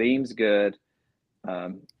 Beam's good.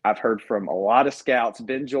 I've heard from a lot of scouts.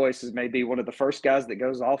 Ben Joyce is maybe one of the first guys that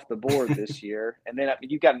goes off the board this year. And then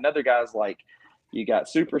you've got another guys like you got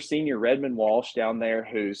super senior Redmond Walsh down there,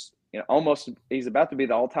 who's he's about to be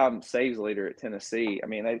the all-time saves leader at Tennessee. I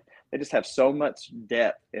mean, they just have so much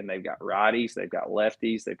depth, and they've got righties, they've got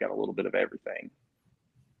lefties, they've got a little bit of everything.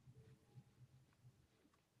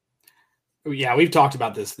 Yeah, we've talked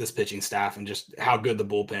about this pitching staff and just how good the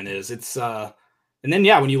bullpen is. It's and then,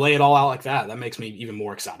 when you lay it all out like that makes me even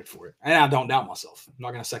more excited for it. And I don't doubt myself. I'm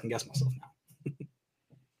not going to second guess myself now.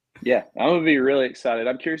 Yeah, I'm going to be really excited.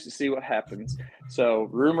 I'm curious to see what happens. So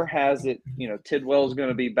rumor has it, Tidwell is going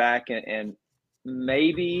to be back and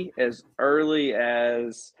maybe as early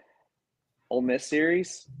as Ole Miss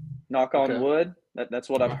series, knock on wood. That's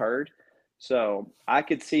what I've heard. So I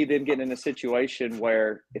could see them getting in a situation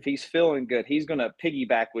where if he's feeling good, he's going to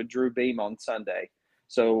piggyback with Drew Beam on Sunday.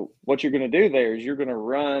 So what you're going to do there is you're going to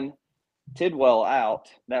run Tidwell out.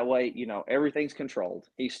 That way, everything's controlled.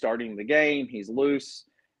 He's starting the game. He's loose.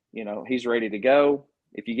 He's ready to go.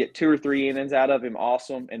 If you get 2 or 3 innings out of him,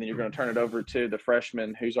 awesome. And then you're going to turn it over to the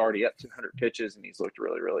freshman who's already up to 100 pitches, and he's looked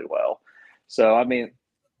really, really well. So, I mean,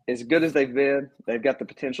 as good as they've been, they've got the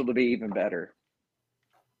potential to be even better.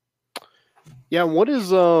 Yeah, what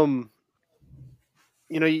is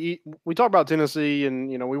we talk about Tennessee and,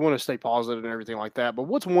 we want to stay positive and everything like that. But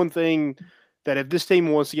what's one thing that if this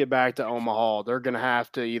team wants to get back to Omaha, they're going to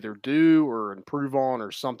have to either do or improve on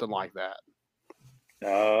or something like that?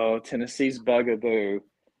 Oh, Tennessee's bugaboo.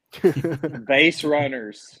 Base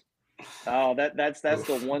runners. Oh, that's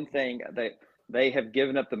the one thing. They have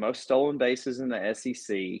given up the most stolen bases in the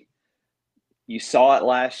SEC. You saw it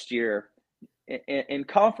last year. In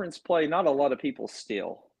conference play, not a lot of people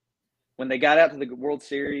steal. When they got out to the World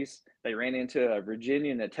Series, they ran into a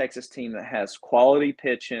Virginia and a Texas team that has quality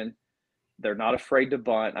pitching. They're not afraid to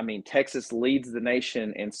bunt. I mean, Texas leads the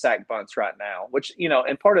nation in sack bunts right now, which,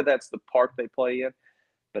 and part of that's the park they play in,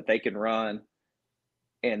 but they can run.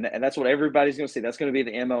 And that's what everybody's going to see. That's going to be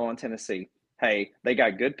the MO on Tennessee. Hey, they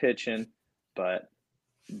got good pitching, but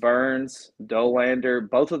Burns, Dollander,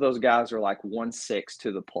 both of those guys are like 1.6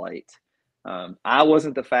 to the plate. I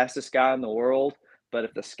wasn't the fastest guy in the world, but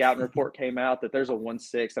if the scouting report came out that there's a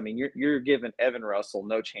 1.6, I mean, you're giving Evan Russell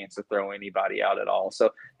no chance to throw anybody out at all.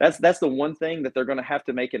 So that's the one thing that they're going to have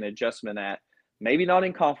to make an adjustment at. Maybe not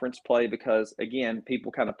in conference play because, again,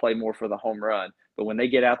 people kind of play more for the home run. But when they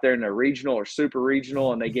get out there in a regional or super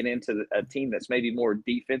regional and they get into a team that's maybe more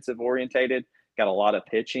defensive orientated, got a lot of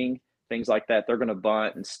pitching, things like that, they're going to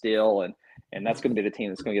bunt and steal, and that's going to be the team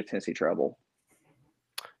that's going to give Tennessee trouble.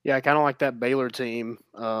 Yeah, kind of like that Baylor team.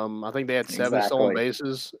 I think they had 7 stolen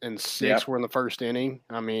bases and 6 were in the first inning.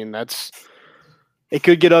 I mean, it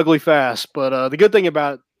could get ugly fast. But the good thing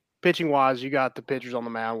about pitching wise, you got the pitchers on the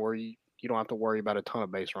mound where you don't have to worry about a ton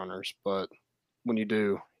of base runners. But when you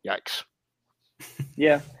do, yikes.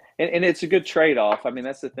 Yeah, and it's a good trade-off. I mean,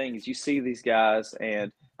 that's the thing is you see these guys,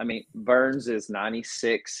 and I mean, Burns is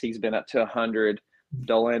 96. He's been up to 100.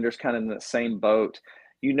 Dolander's kind of in the same boat.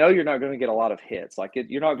 You know you're not going to get a lot of hits.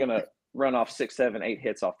 You're not going to run off 6, 7, 8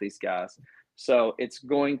 hits off these guys. So it's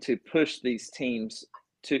going to push these teams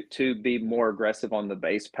to be more aggressive on the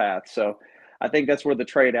base path. So I think that's where the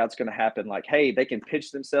trade-out's going to happen. Like, hey, they can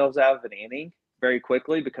pitch themselves out of an inning very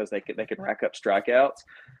quickly because they can rack up strikeouts.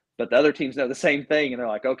 But the other teams know the same thing, and they're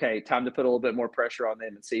like, okay, time to put a little bit more pressure on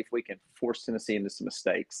them and see if we can force Tennessee into some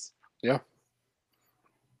mistakes. Yeah.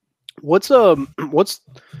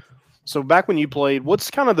 So back when you played,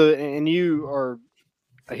 what's kind of and you are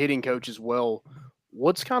a hitting coach as well,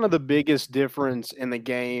 what's kind of the biggest difference in the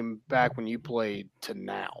game back when you played to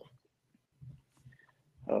now?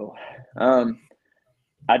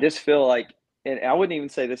 I just feel like, and I wouldn't even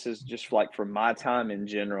say this is just like from my time in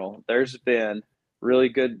general, there's been really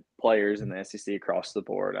good players in the SEC across the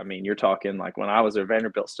board. I mean, you're talking like when I was there,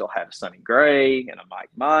 Vanderbilt still had a Sonny Gray and a Mike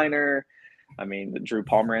Minor. I mean, Drew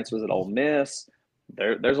Pomerantz was at Ole Miss.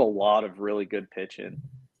 There's a lot of really good pitching,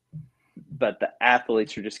 but the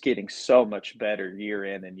athletes are just getting so much better year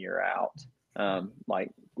in and year out.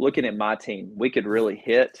 Like looking at my team, we could really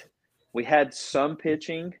hit. We had some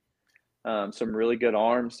pitching, some really good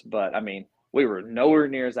arms, but I mean, we were nowhere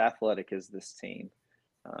near as athletic as this team.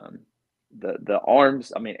 The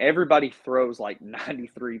arms, I mean, everybody throws like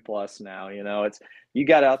 93 plus now. You know, you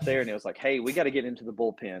got out there and it was like, hey, we got to get into the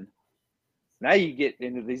bullpen. Now you get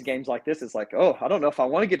into these games like this, it's like, oh, I don't know if I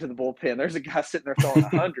want to get to the bullpen. There's a guy sitting there throwing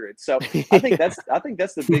 100. So I think that's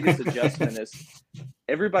the biggest adjustment is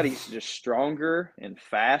everybody's just stronger and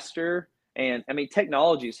faster. And I mean,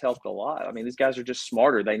 technology has helped a lot. I mean, these guys are just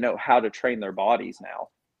smarter. They know how to train their bodies now.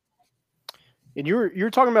 And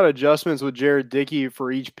you're talking about adjustments with Jared Dickey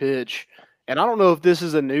for each pitch. And I don't know if this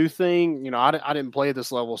is a new thing. You know, I didn't play at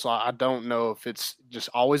this level, so I don't know if it's just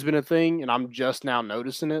always been a thing and I'm just now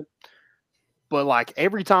noticing it. But like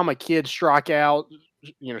every time a kid strikes out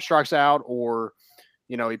or,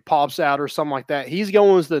 you know, he pops out or something like that, he's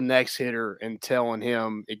going to the next hitter and telling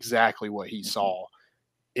him exactly what he saw.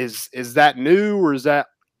 Is that new or is that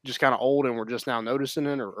just kind of old and we're just now noticing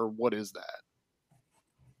it or what is that?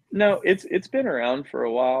 No, it's been around for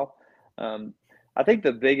a while. I think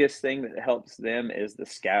the biggest thing that helps them is the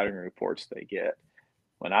scouting reports they get.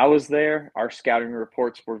 When I was there, our scouting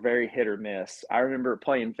reports were very hit or miss. I remember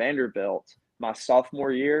playing Vanderbilt my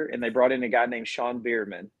sophomore year, and they brought in a guy named Sean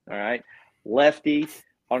Bierman, all right? Lefty.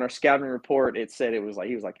 On our scouting report, it said he was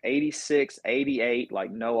like 86, 88,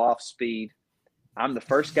 like no off speed. I'm the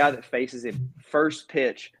first guy that faces him. First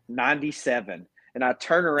pitch, 97. And I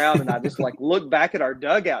turn around and I just like look back at our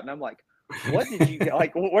dugout and I'm like, what did you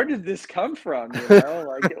like? Where did this come from? You know,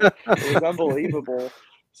 like it was unbelievable.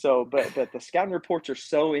 So, but the scouting reports are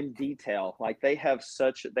so in detail. Like they have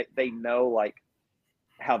they know like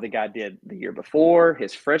how the guy did the year before,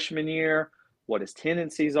 his freshman year, what his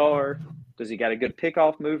tendencies are. Does he got a good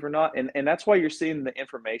pickoff move or not? And that's why you're seeing the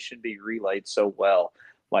information be relayed so well.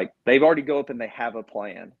 Like they've already go up and they have a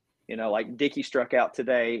plan. You know, like Dickey struck out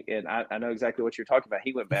today, and I know exactly what you're talking about.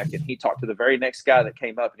 He went back and he talked to the very next guy that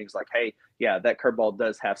came up, and he was like, hey, yeah, that curveball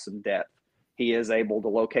does have some depth. He is able to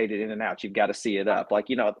locate it in and out. You've got to see it up. Like,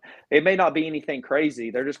 you know, it may not be anything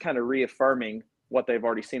crazy. They're just kind of reaffirming what they've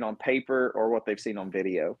already seen on paper or what they've seen on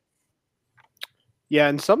video. Yeah,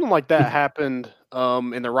 and something like that happened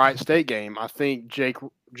in the Wright State game. I think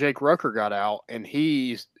Jake Rucker got out, and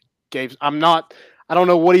he gave – I don't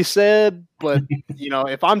know what he said, but you know,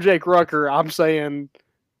 if I'm Jake Rucker, I'm saying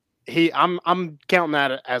I'm counting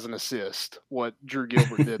that as an assist. What Drew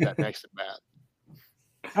Gilbert did that next at bat.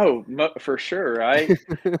 Oh, for sure, right?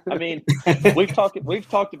 I mean, we've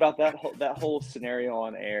talked about that whole scenario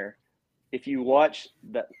on air. If you watch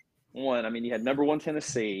that one, I mean, you had number 1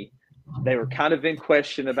 Tennessee. They were kind of in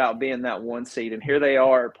question about being that 1 seed, and here they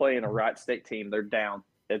are playing a Wright State team. They're down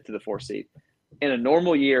to the 4 seed. In a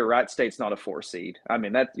normal year, Wright State's not a 4 seed. I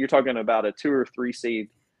mean, that you're talking about a 2 or 3 seed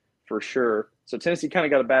for sure. So Tennessee kind of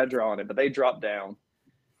got a bad draw on it, but they dropped down.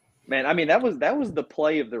 Man, I mean, that was the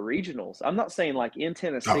play of the regionals. I'm not saying like in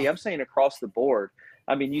Tennessee. I'm saying across the board.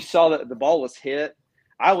 I mean, you saw that the ball was hit.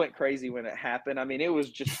 I went crazy when it happened. I mean, it was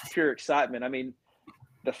just pure excitement. I mean,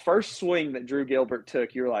 the first swing that Drew Gilbert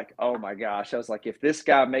took, you're like, oh my gosh. I was like, if this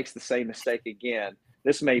guy makes the same mistake again,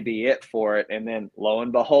 this may be it for it. And then lo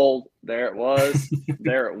and behold, there it was.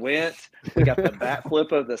 There it went. We got the bat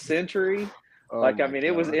flip of the century.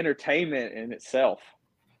 It was entertainment in itself.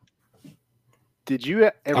 Did you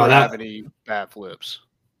ever have any bat flips?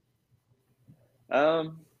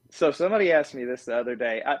 So somebody asked me this the other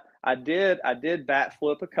day. I did bat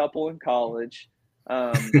flip a couple in college.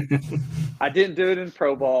 I didn't do it in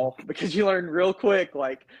pro ball because you learn real quick.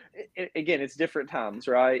 Like, again, it's different times,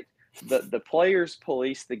 right? The players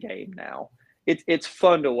police the game now. It's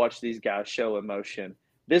fun to watch these guys show emotion.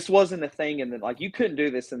 This wasn't a thing you couldn't do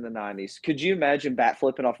this in the 90s. Could you imagine bat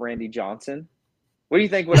flipping off Randy Johnson? What do you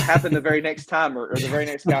think would have happened the very next time or the very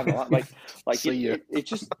next guy on the line?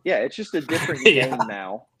 It's just a different game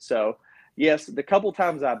now. So yes, the couple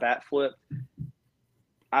times I bat flipped,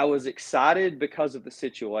 I was excited because of the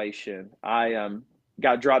situation. I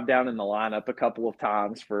got dropped down in the lineup a couple of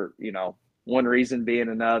times for, one reason being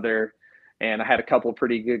another. And I had a couple of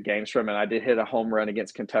pretty good games from it. I did hit a home run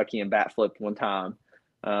against Kentucky and bat flipped one time.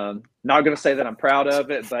 Not going to say that I'm proud of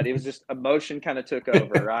it, but it was just emotion kind of took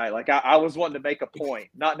over, right? Like I was wanting to make a point,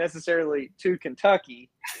 not necessarily to Kentucky,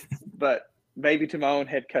 but maybe to my own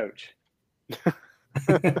head coach.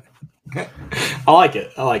 I like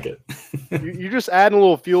it. You're just adding a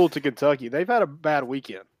little fuel to Kentucky. They've had a bad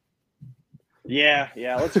weekend. Yeah.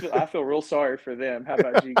 I feel real sorry for them. How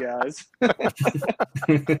about you guys?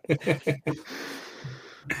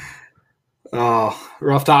 Oh,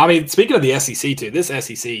 rough time. I mean, speaking of the SEC too, this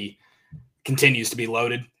SEC continues to be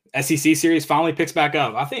loaded. SEC series finally picks back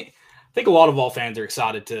up. I think a lot of Vol fans are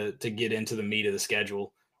excited to get into the meat of the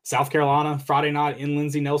schedule. South Carolina Friday night in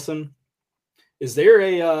Lindsey Nelson. Is there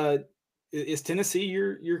is Tennessee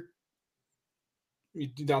you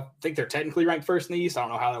think they're technically ranked first in the East? I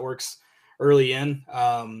don't know how that works early in.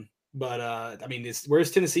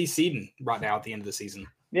 Where's Tennessee seeding right now at the end of the season?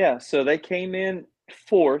 Yeah, so they came in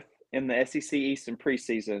 4th in the SEC East in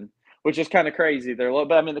preseason, which is kind of crazy. They're low,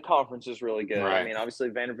 but the conference is really good. Right. Obviously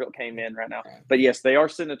Vanderbilt came in right now, but yes, they are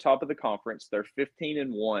sitting atop of the conference. They're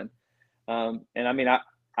 15-1.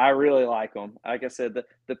 I really like them. Like I said,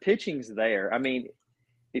 the pitching's there.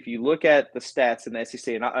 If you look at the stats in the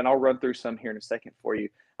SEC, and I'll run through some here in a second for you.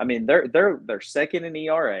 They're second in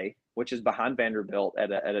ERA, which is behind Vanderbilt at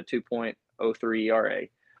a 2.03 ERA.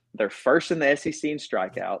 They're first in the SEC in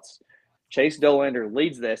strikeouts. Chase Dollander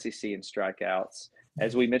leads the SEC in strikeouts.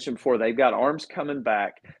 As we mentioned before, they've got arms coming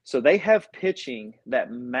back. So they have pitching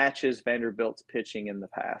that matches Vanderbilt's pitching in the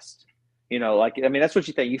past. That's what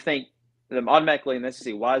you think. You think them automatically in the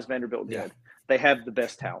SEC, why is Vanderbilt good? Yeah. They have the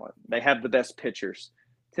best talent. They have the best pitchers.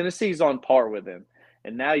 Tennessee's on par with them.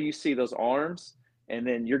 And now you see those arms, and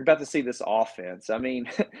then you're about to see this offense.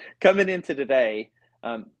 Coming into today,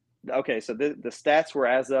 so the stats were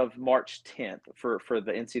as of March 10th for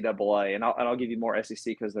the NCAA, and I'll give you more SEC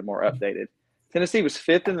because they're more updated. Tennessee was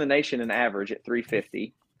 5th in the nation in average at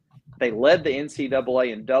 350. They led the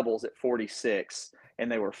NCAA in doubles at 46, and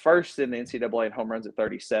they were first in the NCAA in home runs at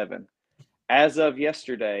 37. As of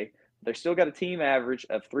yesterday, they still got a team average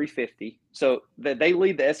of 350, so they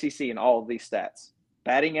lead the SEC in all of these stats: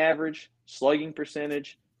 batting average, slugging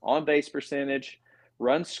percentage, on-base percentage,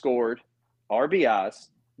 runs scored, RBIs,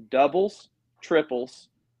 doubles, triples,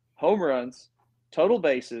 home runs, total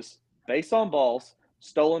bases, base on balls,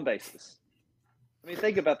 stolen bases.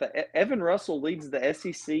 Think about that. Evan Russell leads the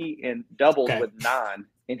SEC in doubles with 9,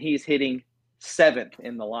 and he's hitting 7th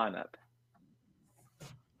in the lineup.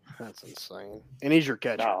 That's insane. And he's your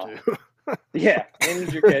catcher, too. Yeah, and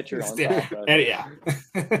he's your catcher on top of it. Yeah.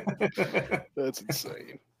 That's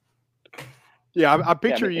insane. Yeah, I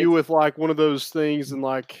picture you with one of those things in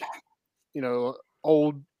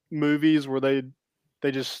old movies where they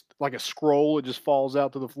just like a scroll, it just falls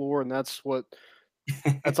out to the floor, and that's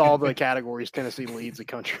all the categories Tennessee leads the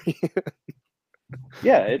country.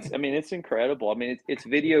 Yeah, it's incredible. It's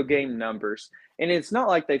video game numbers, and it's not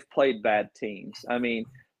like they've played bad teams.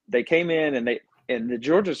 They came in and the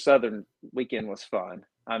Georgia Southern weekend was fun.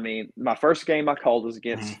 My first game I called was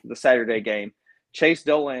against the Saturday game. Chase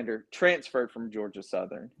Dollander transferred from Georgia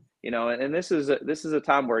Southern, and this is a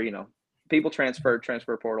time where, people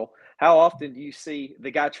transfer portal. How often do you see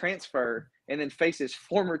the guy transfer and then face his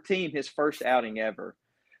former team his first outing ever?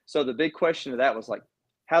 So the big question of that was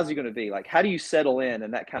how's he going to be? How do you settle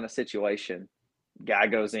in that kind of situation? Guy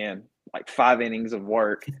goes in 5 innings of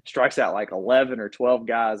work, strikes out 11 or 12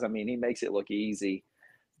 guys. He makes it look easy.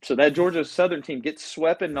 So that Georgia Southern team gets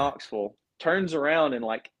swept in Knoxville, turns around and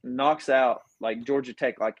knocks out Georgia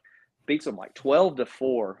Tech, beats them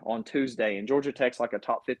 12-4 on Tuesday. And Georgia Tech's a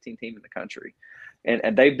top 15 team in the country.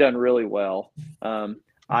 And they've done really well.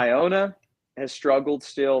 Iona, has struggled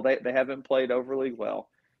still. They haven't played overly well.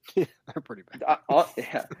 Yeah, they're pretty bad.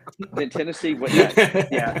 Yeah. Then Tennessee went.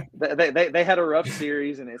 Yeah, they had a rough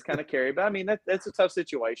series, and it's kind of carried. But I mean, that's a tough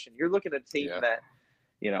situation. You're looking at a team that,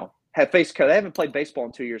 have faced. They haven't played baseball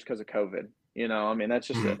in 2 years because of COVID. I mean, that's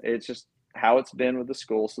just it's just how it's been with the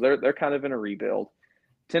school. So they're kind of in a rebuild.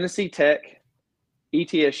 Tennessee Tech,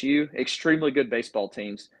 ETSU, extremely good baseball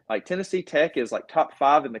teams. Like Tennessee Tech is like top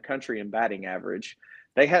 5 in the country in batting average.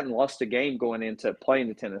 They hadn't lost a game going into playing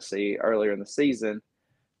the Tennessee earlier in the season.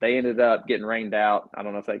 They ended up getting rained out. I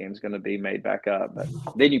don't know if that game's going to be made back up. But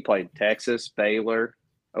then you played Texas, Baylor,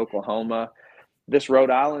 Oklahoma. This Rhode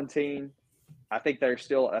Island team, I think they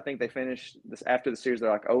finished this after the series. They're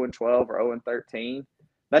like 0-12 or 0-13.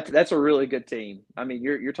 That's a really good team. I mean,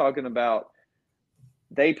 you're talking about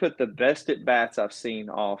they put the best at bats I've seen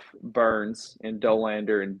off Burns and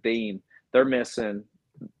Dolander and Beam. They're missing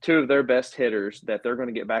 2 of their best hitters that they're going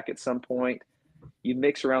to get back at some point. You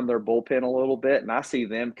mix around their bullpen a little bit, and I see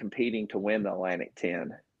them competing to win the Atlantic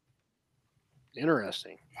 10.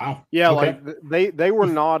 Interesting. Wow. Yeah, okay. like they were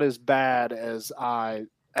not as bad as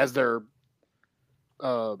their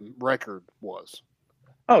record was.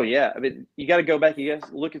 Oh yeah, I mean you got to go back. You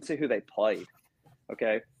guys look and see who they played.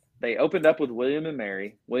 Okay, they opened up with William and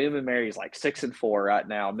Mary. William and Mary is like 6-4 right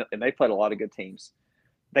now, and they played a lot of good teams.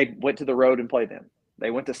 They went to the road and played them.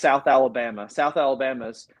 They went to South Alabama. South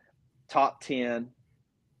Alabama's top 10,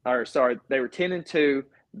 or sorry, they were 10-2.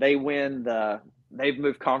 They've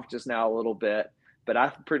moved conferences now a little bit, but I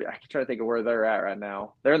can try to think of where they're at right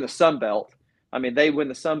now. They're in the Sun Belt. I mean, they win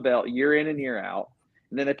the Sun Belt year in and year out.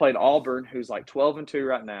 And then they played Auburn, who's like 12-2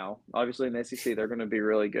 right now. Obviously in the SEC, they're going to be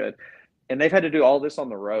really good. And they've had to do all this on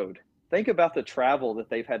the road. Think about the travel that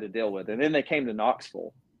they've had to deal with. And then they came to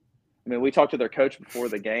Knoxville. I mean, we talked to their coach before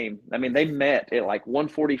the game. I mean, they met at like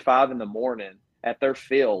 1:45 in the morning at their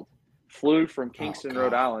field, flew from Kingston,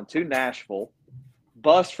 Rhode Island to Nashville,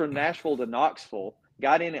 bus from Nashville to Knoxville,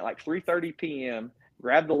 got in at like 3:30 p.m.,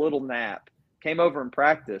 grabbed a little nap, came over and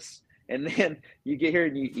practiced. And then you get here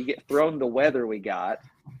and you get thrown the weather we got.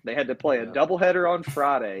 They had to play a doubleheader on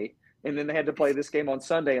Friday, and then they had to play this game on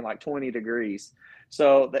Sunday in like 20 degrees.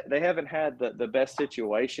 So they haven't had the best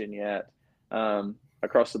situation yet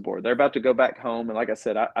across the board. They're about to go back home. And like I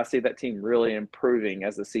said, I see that team really improving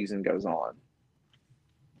as the season goes on.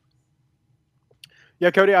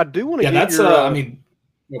 Yeah, Cody, I do want to get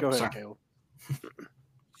your go ahead, Caleb.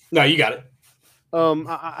 No, you got it.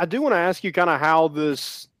 I do want to ask you kind of how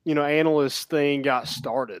this, analyst thing got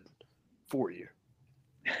started for you.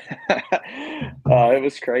 It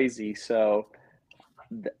was crazy. So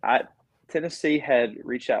Tennessee had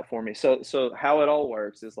reached out for me. So how it all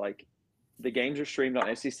works is like the games are streamed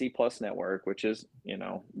on SEC Plus Network, which is,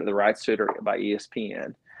 the rights to it are by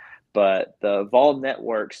ESPN. But the Vol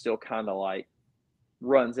Network still kind of like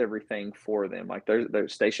runs everything for them. Like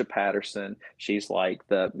there's Stacia Patterson. She's like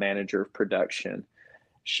the manager of production.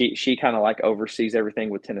 She kind of like oversees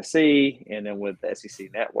everything with Tennessee and then with the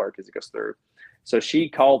SEC Network as it goes through. So she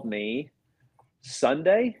called me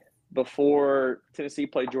Sunday before Tennessee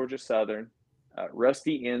played Georgia Southern.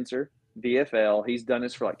 Rusty Enzer, VFL, he's done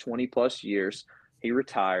this for like 20 plus years. He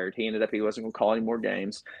retired. He ended up, he wasn't going to call any more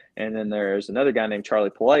games. And then there's another guy named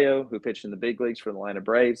Charlie Palaio who pitched in the big leagues for the Atlanta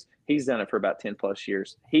Braves. He's done it for about 10 plus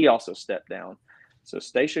years. He also stepped down. So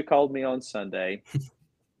Stacia called me on Sunday,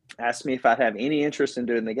 asked me if I'd have any interest in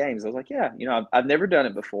doing the games. I was like, yeah, I've never done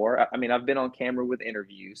it before. I mean, I've been on camera with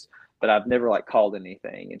interviews, but I've never like called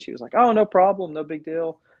anything. And she was like, oh, no problem. No big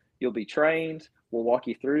deal. You'll be trained. We'll walk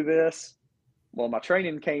you through this. Well, my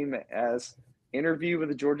training came as interview with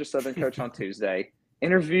the Georgia Southern coach on Tuesday,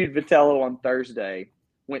 interviewed Vitello on Thursday,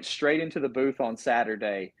 went straight into the booth on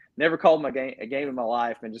Saturday, never called a game in my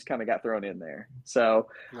life, and just kind of got thrown in there. So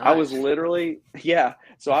nice. I was literally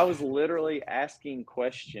asking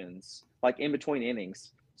questions like in between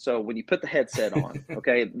innings. So when you put the headset on,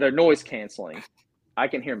 okay, they're noise canceling. I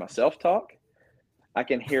can hear myself talk. I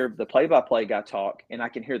can hear the play-by-play guy talk, and I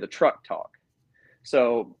can hear the truck talk.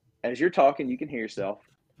 So as you're talking, you can hear yourself.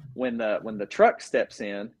 When the truck steps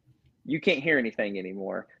in, you can't hear anything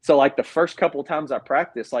anymore. So like the first couple of times I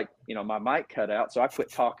practiced, like, my mic cut out. So I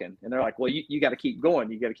quit talking, and they're like, well, you got to keep going.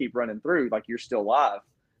 You got to keep running through. Like you're still live.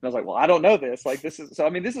 And I was like, well, I don't know this. Like this is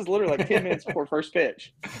literally like 10 minutes before first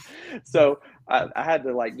pitch. So I had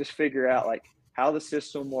to like just figure out like how the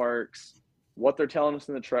system works, what they're telling us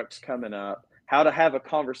in the trucks coming up, how to have a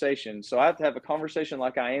conversation. So I have to have a conversation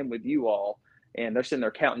like I am with you all. And they're sitting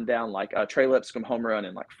there counting down like Trey Lipscomb home run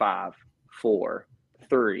in like 5, 4,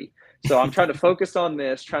 3. So I'm trying to focus on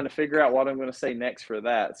this, trying to figure out what I'm going to say next for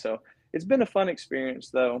that. So it's been a fun experience,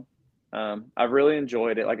 though. I've really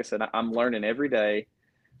enjoyed it. Like I said, I'm learning every day.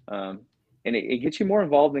 And it gets you more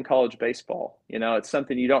involved in college baseball. You know, it's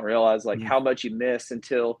something you don't realize, like how much you miss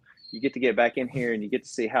until you get to get back in here and you get to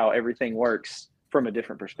see how everything works from a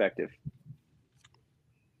different perspective.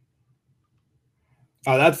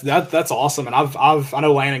 Oh, that's awesome. And I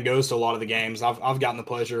know Landon goes to a lot of the games. I've gotten the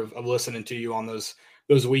pleasure of listening to you on those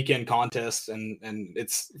weekend contests, and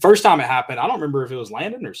it's first time it happened. I don't remember if it was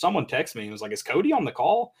Landon or someone texted me and was like, "Is Cody on the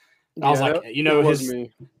call?" And I was like, you know,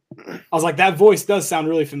 me. I was like, that voice does sound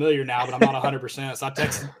really familiar now, but I'm not 100%. So I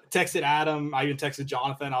texted Adam. I even texted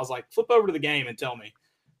Jonathan. I was like, flip over to the game and tell me.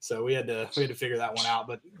 So we had to figure that one out,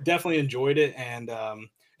 but definitely enjoyed it. And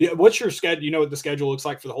yeah, what's your schedule? You know what the schedule looks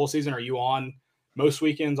like for the whole season? Are you on most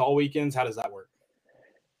weekends, all weekends? How does that work?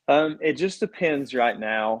 It just depends right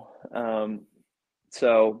now.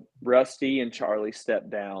 So Rusty and Charlie stepped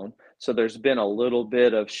down. So there's been a little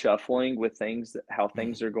bit of shuffling with how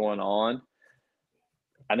things are going on.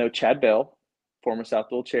 I know Chad Bell, former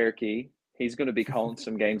Southfield Cherokee, he's going to be calling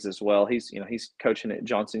some games as well. He's coaching at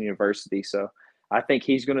Johnson University. So I think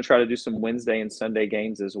he's going to try to do some Wednesday and Sunday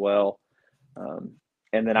games as well.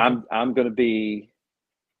 And then I'm going to be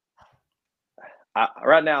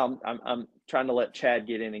right now I'm trying to let Chad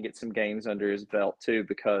get in and get some games under his belt too,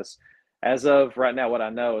 because as of right now, what I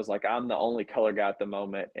know is like I'm the only color guy at the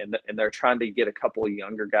moment, and they're trying to get a couple of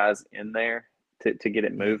younger guys in there to get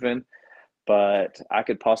it moving. But I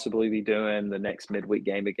could possibly be doing the next midweek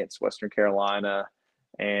game against Western Carolina,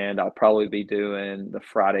 and I'll probably be doing the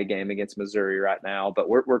Friday game against Missouri right now. But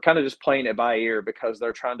we're kind of just playing it by ear because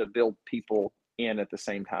they're trying to build people in at the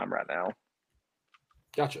same time right now.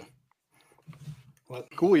 Gotcha.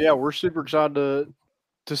 Cool. Yeah, we're super excited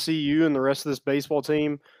to see you and the rest of this baseball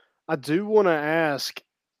team. I do want to ask,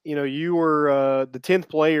 you know, you were the 10th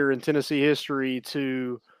player in Tennessee history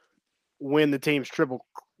to win the team's triple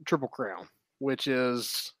crown, which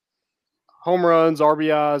is home runs,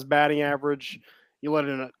 RBIs, batting average. You let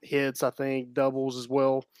in hits, I think, doubles as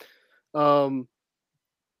well.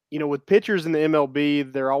 You know, with pitchers in the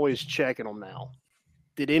MLB, they're always checking them now.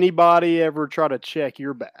 Did anybody ever try to check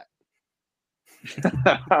your bat?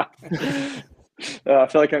 I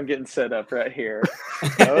feel like I'm getting set up right here.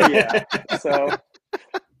 Oh yeah. So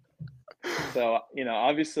you know,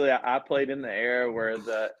 obviously I played in the era where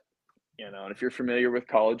and if you're familiar with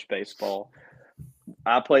college baseball,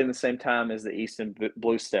 I played in the same time as the Easton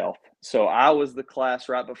Blue Stealth. So I was the class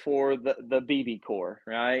right before the BB Corps,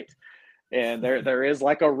 right? And there is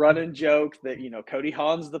like a running joke that, you know, Cody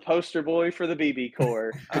Hahn's the poster boy for the BB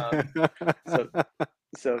Corps.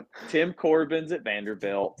 So Tim Corbin's at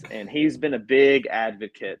Vanderbilt, and he's been a big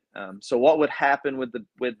advocate. So what would happen with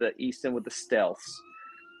the Easton with the Stealths?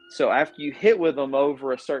 So after you hit with them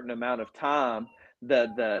over a certain amount of time,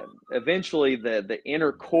 eventually the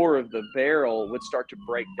inner core of the barrel would start to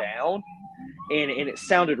break down, and it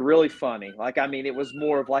sounded really funny. Like, I mean, it was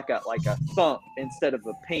more of like a thump instead of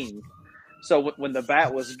a ping. So when the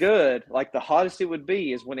bat was good, like the hottest it would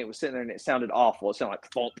be is when it was sitting there and it sounded awful. It sounded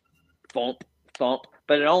like thump, thump, thump,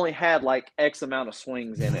 but it only had like X amount of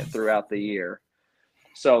swings in it throughout the year.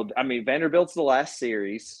 So, I mean, Vanderbilt's the last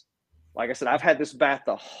series. Like I said, I've had this bat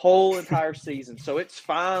the whole entire season, so it's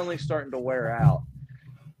finally starting to wear out.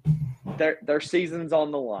 Their season's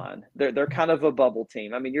on the line. They're kind of a bubble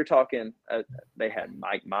team. I mean, you're talking they had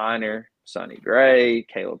Mike Minor, Sonny Gray,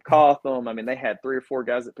 Caleb Cotham. I mean, they had 3 or 4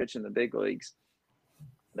 guys that pitch in the big leagues.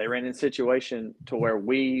 They ran in a situation to where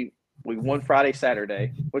we won Friday,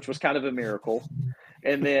 Saturday, which was kind of a miracle.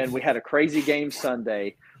 And then we had a crazy game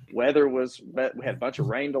Sunday. We had a bunch of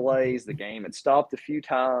rain delays. The game had stopped a few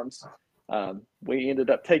times. We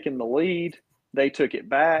ended up taking the lead. They took it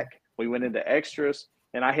back. We went into extras,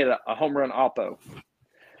 and I hit a home run oppo.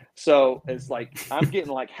 So it's like I'm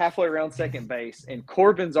getting like halfway around second base, and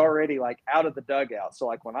Corbin's already like out of the dugout. So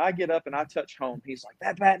like when I get up and I touch home, he's like,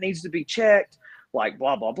 that bat needs to be checked, like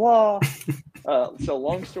blah, blah, blah. So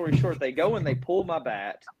long story short, they go and they pull my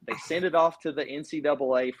bat. They send it off to the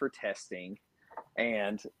NCAA for testing.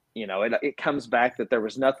 And, you know, it comes back that there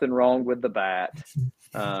was nothing wrong with the bat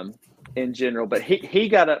in general. But he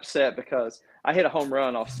got upset because I hit a home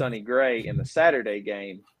run off Sonny Gray in the Saturday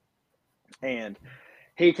game. And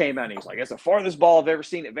he came out and he's like, it's the farthest ball I've ever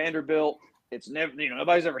seen at Vanderbilt. It's never, you know,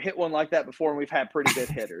 nobody's ever hit one like that before, and we've had pretty good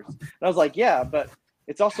hitters. And I was like, yeah, but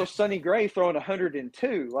it's also Sonny Gray throwing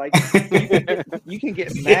 102. Like, you can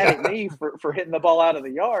get mad at me for hitting the ball out of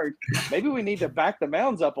the yard. Maybe we need to back the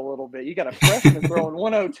mounds up a little bit. You got a freshman throwing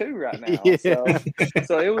 102 right now. Yeah.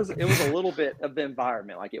 So it was a little bit of the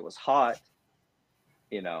environment. Like, it was hot,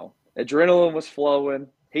 you know, adrenaline was flowing.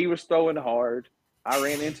 He was throwing hard. I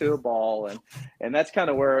ran into a ball, and that's kind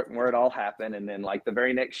of where it all happened. And then like the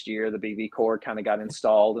very next year, the BV cord kind of got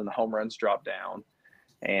installed and the home runs dropped down,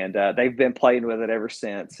 and they've been playing with it ever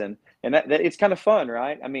since. And that it's kind of fun,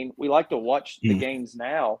 right? I mean, we like to watch the games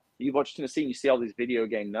now. You watch Tennessee and you see all these video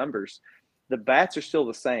game numbers. The bats are still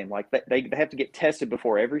the same. Like they have to get tested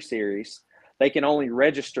before every series. They can only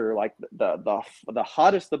register like the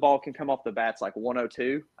hottest the ball can come off the bat's like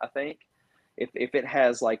 102, I think. If it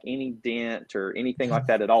has like any dent or anything like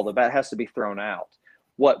that at all, the bat has to be thrown out.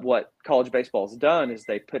 What college baseball has done is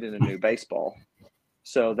they put in a new baseball.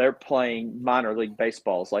 So they're playing minor league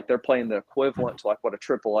baseballs. Like they're playing the equivalent to like what a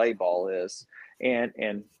AAA ball is.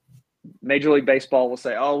 And Major League Baseball will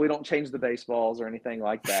say, oh, we don't change the baseballs or anything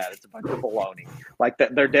like that. It's a bunch of baloney. Like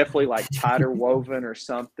that, they're definitely like tighter woven or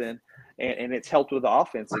something. And it's helped with the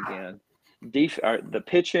offense again. The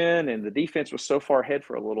pitching and the defense was so far ahead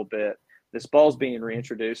for a little bit. This ball's being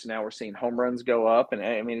reintroduced, and now we're seeing home runs go up, and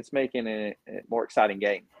I mean it's making it a more exciting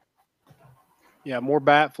game. Yeah, more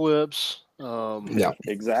bat flips. Yeah,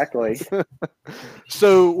 exactly.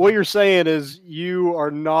 So what you're saying is you are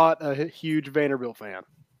not a huge Vanderbilt fan.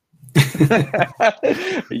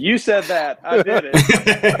 You said that. I did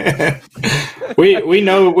it. we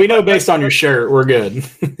know based on your shirt, we're good.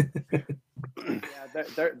 Yeah,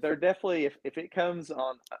 they're definitely, if it comes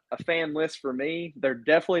on a fan list for me, they're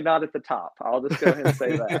definitely not at the top. I'll just go ahead and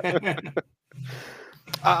say that.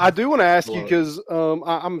 I do want to ask you because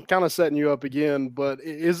I'm kind of setting you up again, but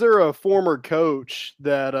is there a former coach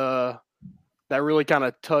that really kind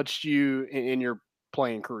of touched you in your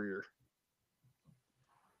playing career?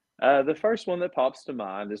 The first one that pops to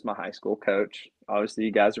mind is my high school coach. Obviously,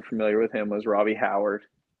 you guys are familiar with him, was Robbie Howard.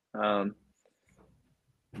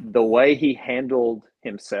 The way he handled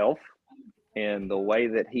himself and the way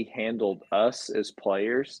that he handled us as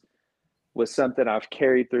players was something I've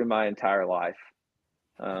carried through my entire life.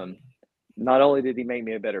 Not only did he make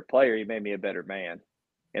me a better player, he made me a better man.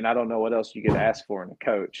 And I don't know what else you could ask for in a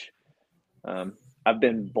coach. I've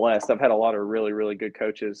been blessed. I've had a lot of really, really good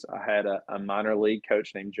coaches. I had a minor league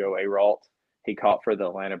coach named Joe Aralt. He caught for the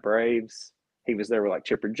Atlanta Braves. He was there with like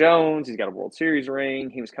Chipper Jones. He's got a World Series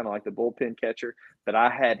ring. He was kind of like the bullpen catcher. But I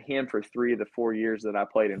had him for 3 of the 4 years that I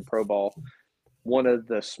played in pro ball. One of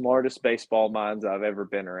the smartest baseball minds I've ever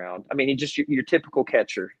been around. I mean, he's just your typical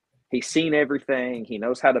catcher. He's seen everything. He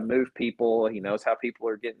knows how to move people. He knows how people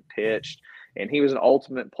are getting pitched. And he was an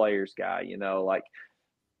ultimate players guy, you know, like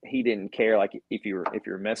he didn't care. Like if you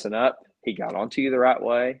were messing up, he got onto you the right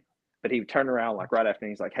way. But he would turn around like right after,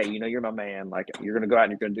 and he's like, hey, you know, you're my man. Like you're going to go out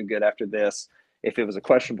and you're going to do good after this. If it was a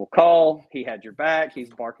questionable call, he had your back. He's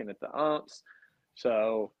barking at the umps.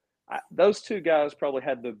 So those two guys probably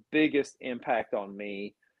had the biggest impact on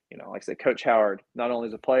me. You know, like I said, Coach Howard, not only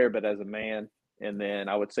as a player, but as a man. And then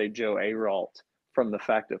I would say Joe Aralt from the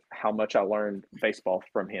fact of how much I learned baseball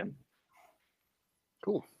from him.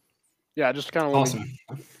 Cool. Yeah, just kind of want to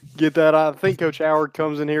get that. I think Coach Howard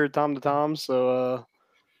comes in here time to time. So,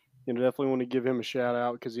 you know, definitely want to give him a shout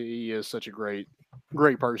out because he is such a great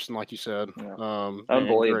person, like you said. Yeah.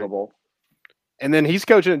 Unbelievable. And then he's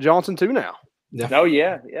coaching at Johnson too now. Yeah. Oh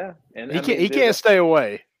yeah, yeah. And he can't stay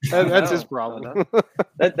away. That's his problem.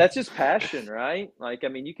 That's his passion, right? Like, I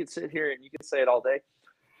mean, you could sit here and you could say it all day.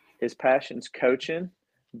 His passion's coaching,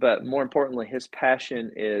 but more importantly, his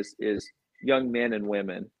passion is young men and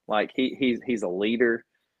women. Like he's a leader,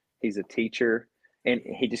 he's a teacher, and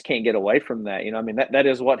he just can't get away from that. You know, I mean, that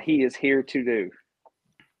is what he is here to do.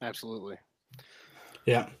 Absolutely.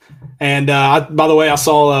 Yeah. And by the way, I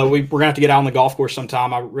saw we're going to have to get out on the golf course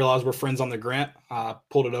sometime. I realized we're friends on the Grant.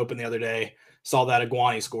 Pulled it open the other day, saw that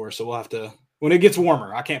Iguani score. So we'll have to, when it gets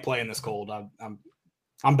warmer, I can't play in this cold.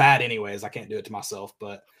 I'm bad anyways. I can't do it to myself,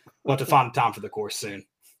 but we'll have to find time for the course soon.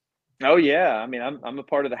 Oh yeah. I mean, I'm a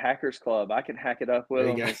part of the Hackers Club. I can hack it up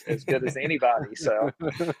with them as good as anybody. So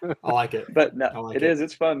I like it. But no,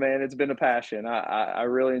 it's fun, man. It's been a passion. I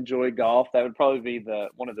really enjoy golf. That would probably be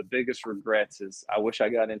one of the biggest regrets is I wish I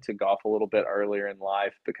got into golf a little bit earlier in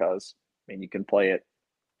life because I mean, you can play it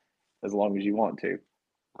as long as you want to.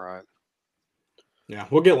 Right. Yeah.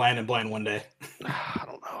 We'll get Landon playing one day. I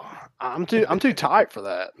don't know. I'm too tight for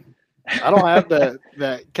that. I don't have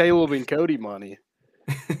that Caleb and Cody money.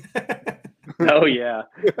 Oh yeah,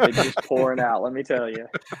 it's just pouring out. Let me tell you.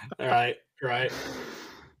 All right.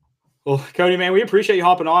 Well, Cody, man, we appreciate you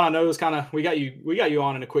hopping on. I know it was kind of we got you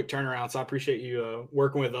on in a quick turnaround, so I appreciate you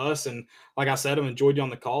working with us. And like I said, I've enjoyed you on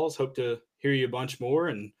the calls. Hope to hear you a bunch more,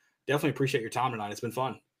 and definitely appreciate your time tonight. It's been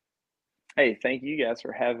fun. Hey, thank you guys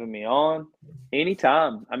for having me on.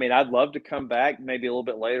 Anytime. I mean, I'd love to come back maybe a little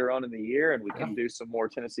bit later on in the year, and we can do some more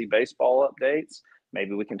Tennessee baseball updates.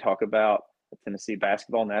 Maybe we can talk about a Tennessee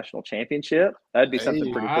basketball national championship. That'd be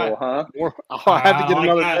something pretty cool, huh? I'll have to get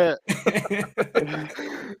another bet.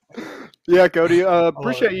 Yeah, Cody,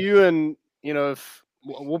 appreciate you. And, if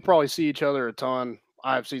we'll probably see each other a ton.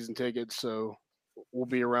 I have season tickets, so we'll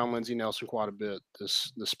be around Lindsey Nelson quite a bit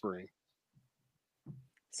this spring.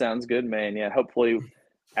 Sounds good, man. Yeah, hopefully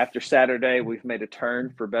after Saturday we've made a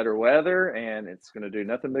turn for better weather, and it's going to do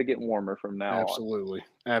nothing but get warmer from now on.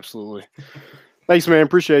 Absolutely. Thanks, man.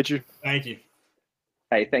 Appreciate you. Thank you.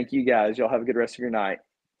 Hey, thank you guys. Y'all have a good rest of your night.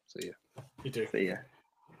 See ya. You too. See ya.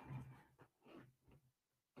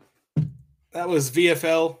 That was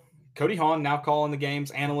VFL. Cody Hahn, now calling the games,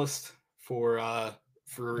 analyst for I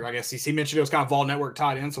guess he mentioned it was kind of Vol Network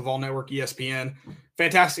tied in, so Vol Network, ESPN.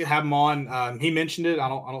 Fantastic to have him on. He mentioned it. I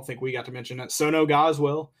don't think we got to mention it. Sono guy as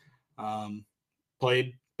well.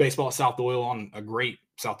 Played baseball at South Doyle on a great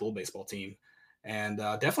South Doyle baseball team. And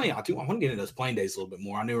definitely, I want to get into those playing days a little bit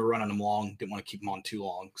more. I knew we were running them long. Didn't want to keep them on too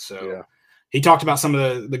long. So He talked about some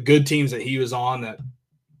of the good teams that he was on that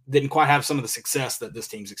didn't quite have some of the success that this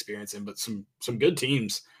team's experiencing, but some good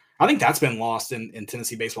teams. I think that's been lost in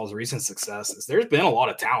Tennessee baseball's recent success. There's been a lot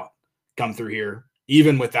of talent come through here,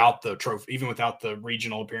 even without the trophy, even without the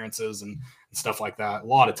regional appearances and stuff like that. A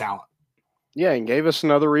lot of talent. Yeah, and gave us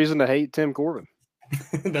another reason to hate Tim Corbin.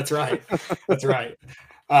 That's right. That's right.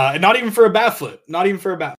 And not even for a bat flip. Not even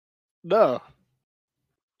for a bat. No.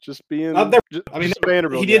 Just being.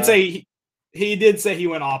 Vanderbilt. He did say he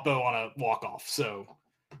went oppo on a walk off. So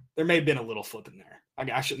there may have been a little flip in there.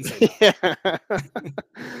 I shouldn't say that.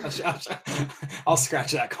 I'll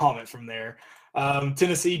scratch that comment from there.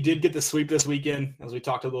 Tennessee did get the sweep this weekend, as we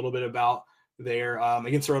talked a little bit about there.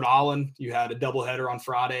 Against Rhode Island, you had a doubleheader on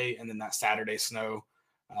Friday, and then that Saturday snow.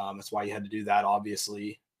 That's why you had to do that,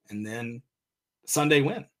 obviously. And then Sunday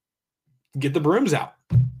win. Get the brooms out.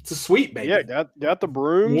 It's a sweep, baby. Yeah, got the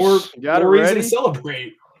brooms. More reason ready to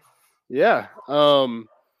celebrate. Yeah.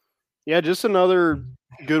 Just another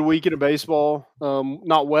good weekend of baseball.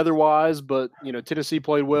 Not weather-wise, but, Tennessee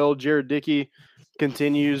played well. Jared Dickey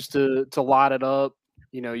continues to light it up.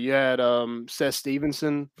 You had Seth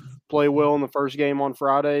Stevenson play well in the first game on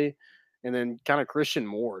Friday, and then kind of Christian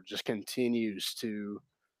Moore just continues to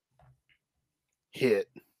hit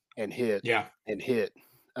and hit and hit.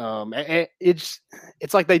 It's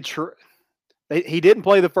like he didn't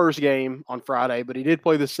play the first game on Friday, but he did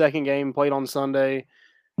play the second game, played on Sunday.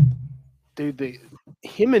 Dude,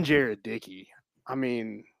 him and Jared Dickey, I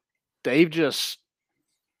mean, they've just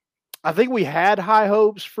 – I think we had high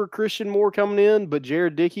hopes for Christian Moore coming in, but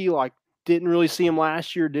Jared Dickey, didn't really see him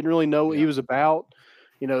last year, didn't really know what he was about.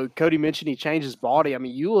 Cody mentioned he changed his body. I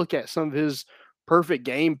mean, you look at some of his perfect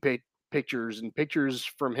game pictures and pictures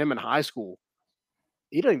from him in high school,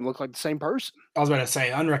 he doesn't even look like the same person. I was about to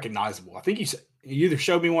say unrecognizable. I think you either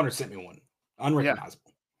showed me one or sent me one.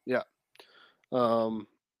 Unrecognizable. Yeah.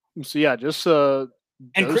 So yeah, just and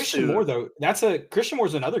Christian Moore though. Christian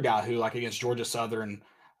Moore's another guy who against Georgia Southern,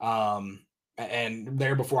 and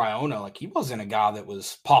there before Iona, he wasn't a guy that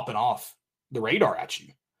was popping off the radar at you.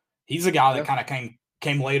 He's a guy that kind of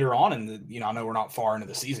came later on, and I know we're not far into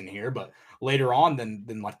the season here, but later on than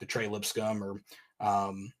the Trey Lipscomb or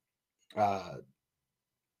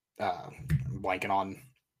blanking on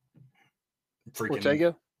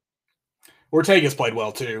freaking Ortega's played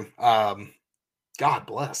well too. God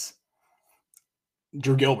bless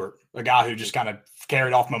Drew Gilbert, a guy who just kind of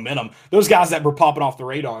carried off momentum. Those guys that were popping off the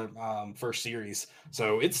radar first series.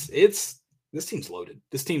 So it's this team's loaded.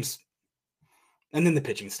 This team's, and then the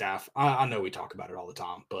pitching staff. I know we talk about it all the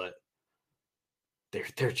time, but they're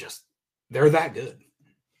that good.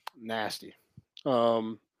 Nasty.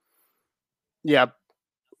 Yeah.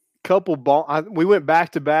 Couple ball. We went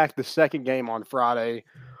back to back the second game on Friday.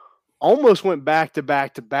 Almost went back to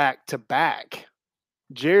back to back to back.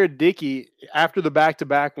 Jared Dickey, after the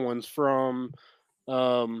back-to-back ones from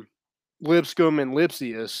Lipscomb and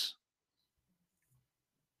Lipsius,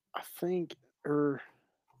 I think, is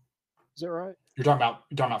that right? You're talking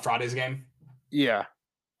about Friday's game? Yeah.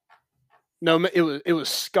 No, it was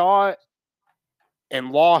Scott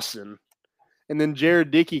and Lawson, and then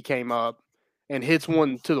Jared Dickey came up and hits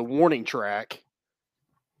one to the warning track,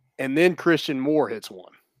 and then Christian Moore hits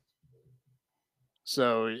one.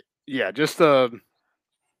 So yeah, just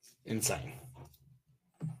insane.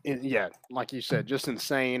 Yeah, like you said, just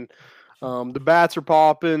insane. The bats are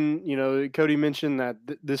popping. Cody mentioned that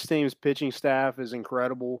this team's pitching staff is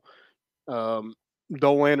incredible.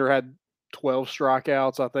 Dolander had 12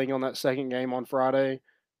 strikeouts, I think, on that second game on Friday.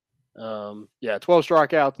 12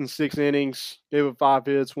 strikeouts in 6 innings. Gave up 5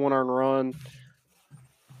 hits, 1 earned run.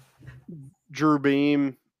 Drew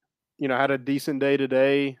Beam, had a decent day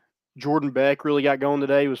today. Jordan Beck really got going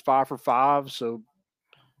today. He was 5 for 5, so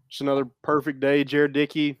it's another perfect day. Jared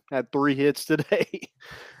Dickey had 3 hits today.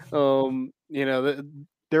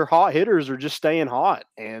 Their hot hitters are just staying hot,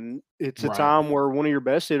 and it's a time where one of your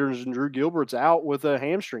best hitters, Drew Gilbert's, out with a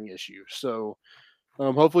hamstring issue. So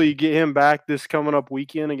hopefully you get him back this coming up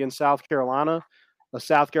weekend against South Carolina, a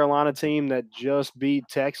South Carolina team that just beat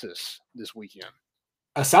Texas this weekend.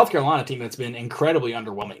 A South Carolina team that's been incredibly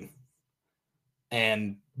underwhelming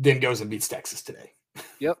and then goes and beats Texas today.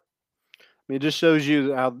 Yep. I mean, it just shows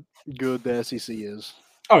you how good the SEC is.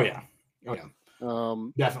 Oh, yeah.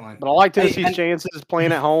 Definitely. But I like Tennessee's chances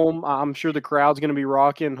playing at home. I'm sure the crowd's going to be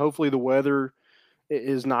rocking. Hopefully the weather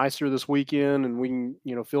is nicer this weekend and we can,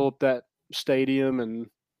 fill up that stadium and,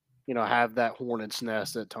 have that hornet's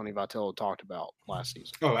nest that Tony Vitello talked about last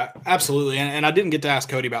season. Oh, absolutely. And I didn't get to ask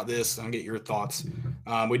Cody about this. I'll get your thoughts.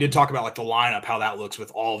 We did talk about the lineup, how that looks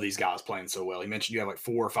with all of these guys playing so well. He mentioned you have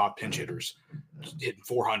 4 or 5 pinch hitters hitting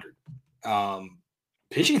 400.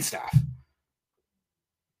 Pitching staff.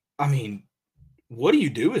 I mean, what do you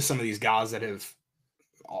do with some of these guys that have,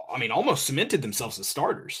 almost cemented themselves as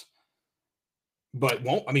starters, but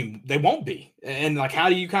they won't be. And how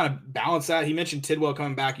do you kind of balance that? He mentioned Tidwell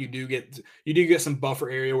coming back. You do get some buffer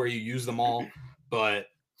area where you use them all, but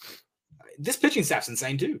this pitching staff's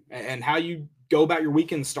insane too. And how you go about your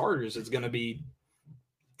weekend starters is going to be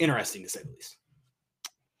interesting to say the least.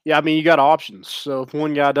 Yeah, you got options. So if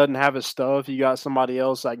one guy doesn't have his stuff, you got somebody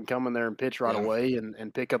else that can come in there and pitch right away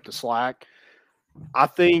and pick up the slack. I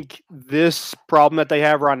think this problem that they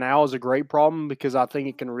have right now is a great problem because I think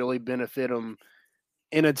it can really benefit them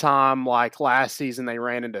in a time like last season they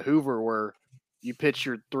ran into Hoover where you pitch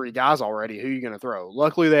your 3 guys already. Who are you going to throw?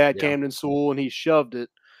 Luckily, they had Camden Sewell, and he shoved it.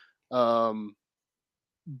 But,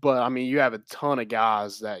 you have a ton of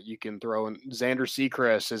guys that you can throw. And Xander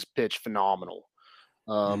Sechrest has pitched phenomenal.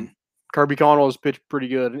 Kirby Connell has pitched pretty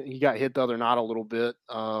good. He got hit the other night a little bit.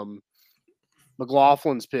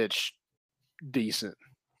 McLaughlin's pitched decent.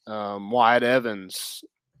 Wyatt Evans,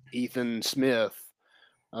 Ethan Smith,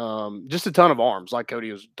 just a ton of arms, like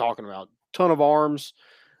Cody was talking about. Ton of arms.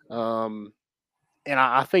 And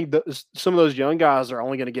I think some of those young guys are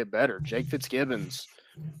only going to get better. Jake Fitzgibbons,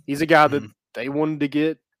 he's a guy that they wanted to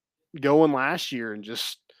get going last year and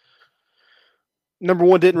just number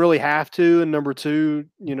one, didn't really have to. And number two,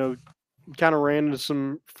 kind of ran into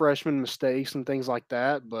some freshman mistakes and things like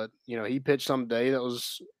that. But, he pitched some day that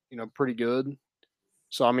was, pretty good.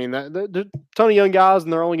 So, there's a ton of young guys,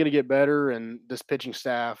 and they're only going to get better. And this pitching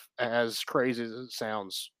staff, as crazy as it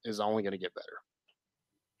sounds, is only going to get better.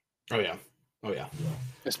 Oh, yeah.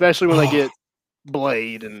 Especially when they get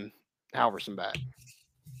Blade and Halverson back.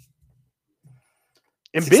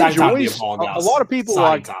 And Ben Joyce, a lot of people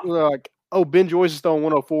like, oh, Ben Joyce is throwing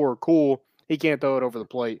 104. Cool. He can't throw it over the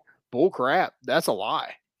plate. Bull crap. That's a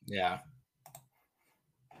lie. Yeah.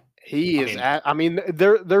 He is I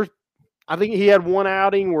think he had one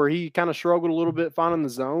outing where he kind of struggled a little bit finding the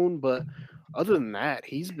zone, but other than that,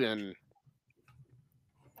 he's been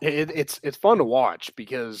it's fun to watch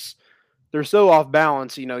because they're so off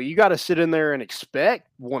balance. You got to sit in there and expect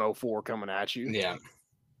 104 coming at you. Yeah.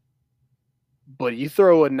 But you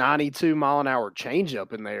throw a 92-mile-an-hour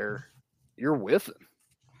changeup in there, you're with him.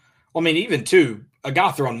 Even too, a guy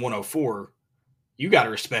throwing 104, you got to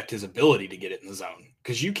respect his ability to get it in the zone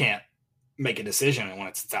because you can't make a decision when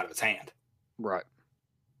it's out of his hand. Right.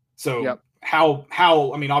 So how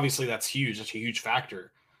obviously that's huge. That's a huge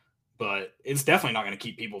factor, but it's definitely not going to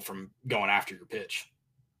keep people from going after your pitch.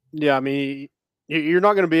 Yeah, you're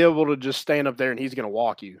not going to be able to just stand up there and he's going to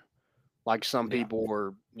walk you like some people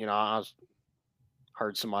were. I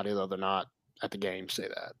heard somebody the other night at the game say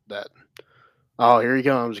that oh, here he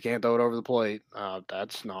comes, you can't throw it over the plate.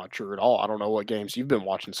 That's not true at all. I don't know what games you've been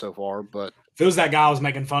watching so far, but if it was that guy I was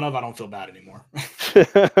making fun of, I don't feel bad anymore.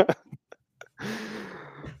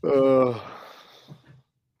 I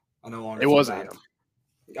no longer. It wasn't him.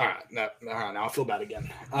 All right, now I feel bad again.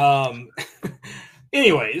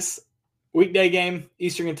 Anyways, weekday game,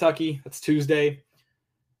 Eastern Kentucky. That's Tuesday,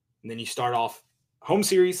 and then you start off home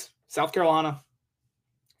series, South Carolina,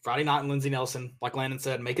 Friday night in Lindsey Nelson. Like Landon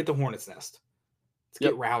said, make it the Hornets' Nest. Let's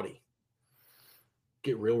get rowdy.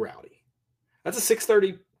 Get real rowdy. That's a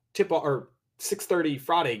 6:30 tip-off or 6:30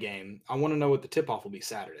 Friday game. I want to know what the tip-off will be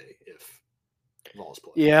Saturday if Vols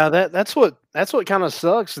play. Yeah, that's what kind of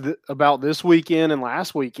sucks about this weekend and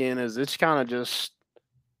last weekend is it's kind of just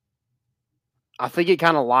I think it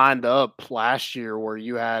kind of lined up last year where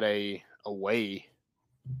you had a away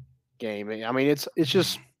game. It's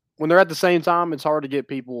just when they're at the same time, it's hard to get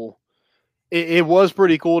people it was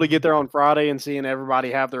pretty cool to get there on Friday and seeing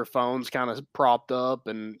everybody have their phones kind of propped up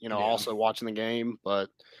and, also watching the game. But,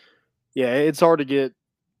 yeah, it's hard to get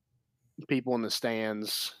people in the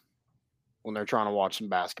stands when they're trying to watch some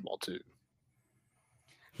basketball too.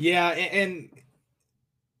 Yeah, and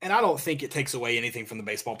I don't think it takes away anything from the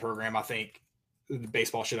baseball program. I think the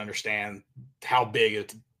baseball should understand how big a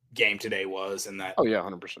game today was, and that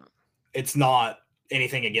 100%. It's not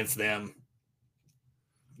anything against them.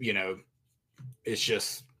 It's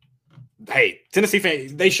just, hey, Tennessee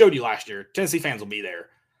fans, they showed you last year. Tennessee fans will be there.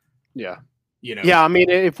 Yeah. Yeah, I mean,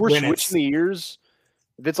 if we're switching the years,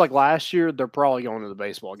 if it's like last year, they're probably going to the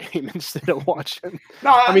baseball game instead of watching.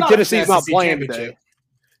 No, I mean, Tennessee's not SEC playing today.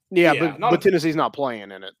 Yeah, but Tennessee's not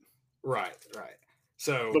playing in it. Right.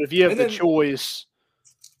 So, but if you have the choice,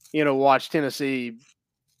 watch Tennessee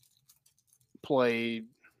play,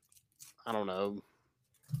 I don't know,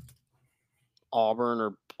 Auburn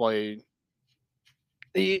or play,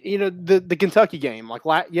 the Kentucky game. Like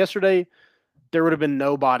yesterday, there would have been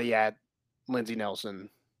nobody at Lindsey Nelson.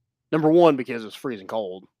 Number one, because it was freezing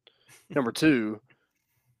cold. Number two,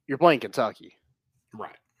 you're playing Kentucky.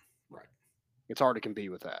 Right. It's hard to compete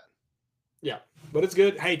with that. Yeah, but it's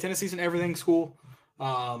good. Hey, Tennessee's in everything school.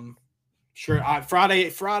 Sure.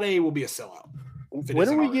 Friday will be a sellout. When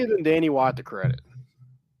are we giving Danny White the credit?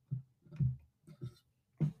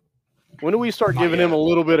 When do we start giving him a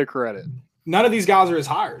little bit of credit? None of these guys are his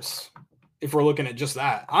hires. If we're looking at just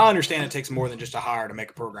that, I understand it takes more than just a hire to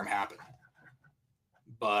make a program happen.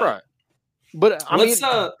 But right. But I mean,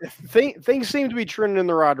 things seem to be trending in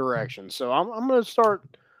the right direction. So I'm going to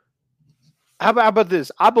start. How about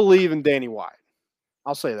this? I believe in Danny White.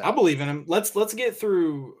 I'll say that. I believe in him. Let's get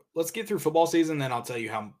through football season, then I'll tell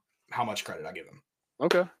you how much credit I give him.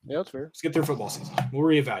 Okay, yeah, that's fair. Let's get through football season. We'll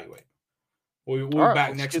reevaluate. We'll be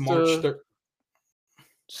back next March.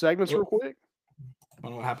 Segments real quick. I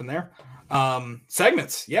don't know what happened there.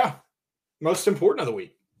 Segments, yeah. Most important of the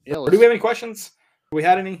week. Yeah. Do we have any questions? Have we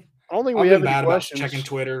had any? I don't think we have any questions. Checking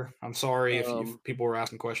Twitter. I'm sorry if people were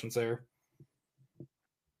asking questions there.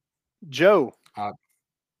 Joe. Do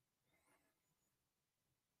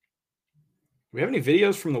we have any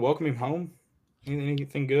videos from the Welcoming Home?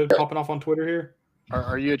 Anything good popping off on Twitter here?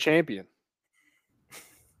 Are you a champion?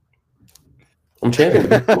 I'm champion.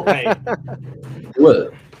 Hey.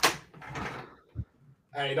 What?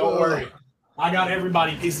 Hey, don't worry. I got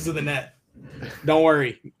everybody pieces of the net. Don't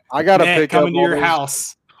worry. I got to pick coming to your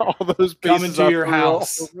house. All those pieces coming to your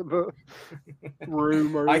house. The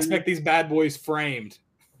room. I expect these bad boys framed.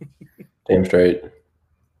 Damn straight.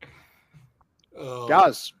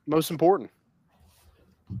 Guys, most important.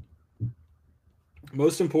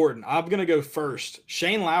 Most important. I'm going to go first.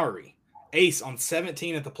 Shane Lowry, ace on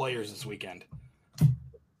 17 at the Players this weekend.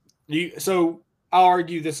 So I'll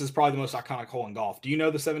argue this is probably the most iconic hole in golf. Do you know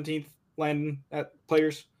the 17th landing at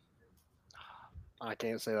Players? I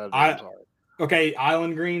can't say that. I'm sorry. Okay,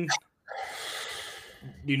 Island Green.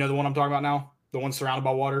 Do you know the one I'm talking about now? The one surrounded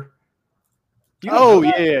by water?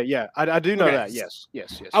 Yeah. I do know that. Yes.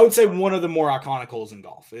 I would say one of the more iconic holes in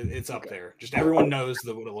golf. It's up there. Just everyone knows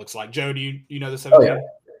what it looks like. Joe, do you know the 17? Oh,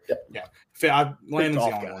 yeah. Landon's the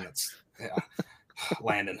only one that's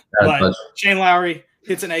Landon. But Shane Lowry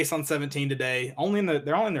hits an ace on 17 today. They're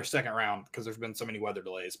only in their second round because there's been so many weather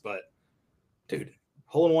delays. But dude,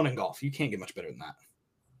 hole in one in golf, you can't get much better than that.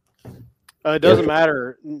 It doesn't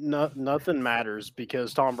matter. Nothing matters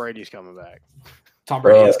because Tom Brady's coming back. Tom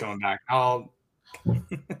Brady is coming back. I'm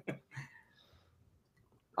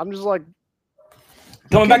just like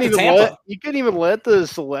coming back to Tampa. You couldn't even let the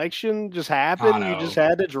selection just happen. You just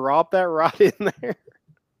had to drop that right in there.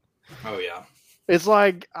 Oh yeah. It's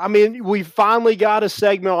like, I mean, we finally got a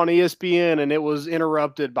segment on ESPN and it was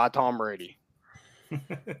interrupted by Tom Brady.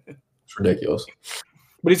 It's ridiculous.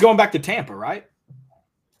 But he's going back to Tampa, right?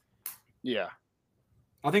 Yeah.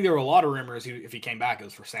 I think there were a lot of rumors if he came back, it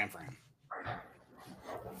was for San Fran.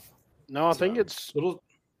 No, I think it's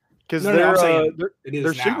because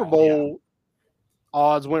their Super Bowl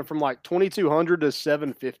odds went from like 2,200 to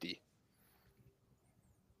 750.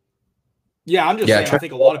 Yeah, I'm just saying. I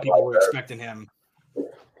think a lot of people were expecting him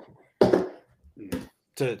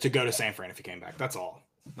to go to San Fran if he came back. That's all.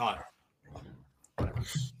 Not. Whatever.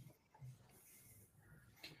 Do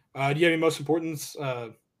you have any most importance,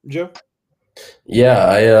 Joe?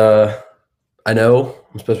 Yeah, I know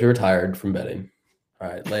I'm supposed to be retired from betting. All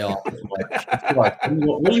right, lay off. What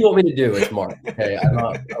do you want me to do? It's March. Okay, I'm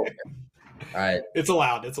not. Okay. All right. It's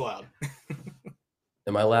allowed. It's allowed.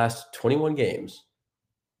 In my last 21 games,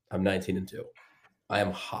 I'm 19-2. I am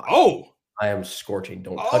hot. Oh, I am scorching.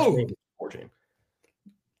 Don't touch me. I'm scorching.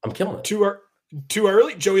 I'm killing it. Too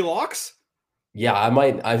early, Joey Locks. Yeah, I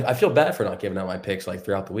might. I feel bad for not giving out my picks like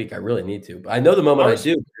throughout the week. I really need to. But I know the moment I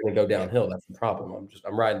do, it's going to go downhill. That's the problem.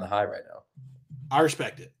 I'm riding the high right now. I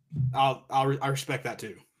respect it. I respect that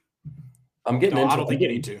too. I'm getting into. I don't think you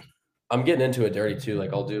need to. I'm getting into it dirty too.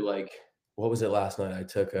 Like I'll do what was it last night? I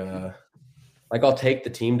took I'll take the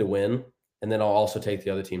team to win, and then I'll also take the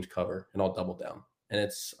other team's cover, and I'll double down. And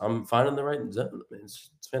I'm finding the right zone. It's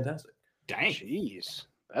fantastic. Dang, jeez,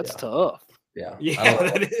 that's tough. Yeah,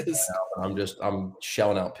 that is. I'm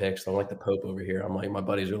shelling out picks. I'm like the Pope over here. I'm like, my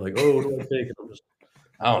buddies are like, oh, what do I take? And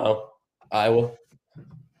I don't know. Iowa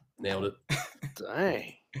nailed it.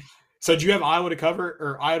 Dang. So do you have Iowa to cover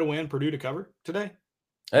or Iowa to win, Purdue to cover today?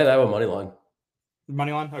 I had Iowa money line.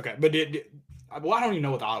 Money line, okay. But I don't even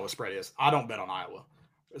know what the Iowa spread is. I don't bet on Iowa.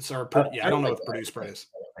 I don't know what the Purdue spread is.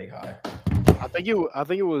 I think it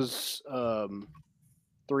was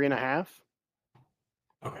 3.5.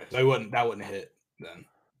 Okay, so that wouldn't hit then.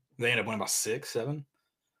 They ended up winning by 6, 7.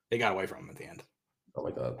 They got away from them at the end. Oh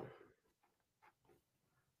my god!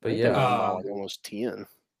 But yeah, almost 10.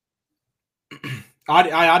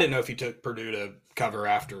 I didn't know if you took Purdue to cover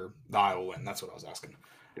after the Iowa win. That's what I was asking.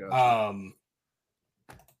 Gotcha. I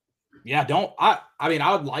mean,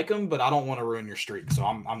 I would like them, but I don't want to ruin your streak, so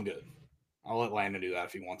I'm good. I'll let Landon do that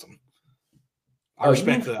if he wants them. I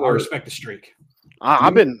respect the streak.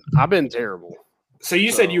 I've been terrible. So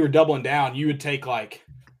you said you were doubling down. You would take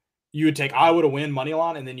Iowa to win money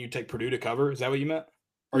line, and then you take Purdue to cover. Is that what you meant?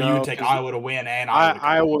 Or you would take Iowa to win and Iowa to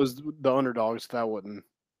cover? Iowa was the underdogs. That wouldn't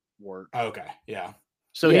work. Okay, yeah.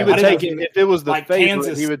 So he would take it if it was the favorite.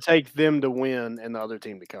 Kansas, he would take them to win and the other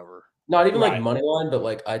team to cover. Not even like money line,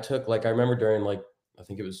 but I took I remember during I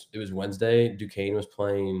think it was Wednesday. Duquesne was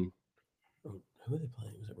playing. Who were they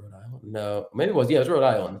playing? Was it Rhode Island? No, maybe it was. Yeah, it was Rhode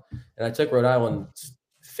Island. And I took Rhode Island's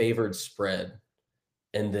favored spread,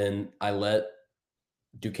 and then I let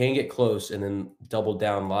Duquesne get close, and then doubled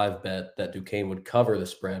down live bet that Duquesne would cover the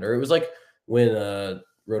spread. Or it was when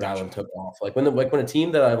Rhode Island took off. When a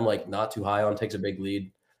team that I'm not too high on takes a big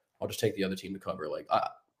lead, I'll just take the other team to cover.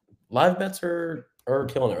 Live bets are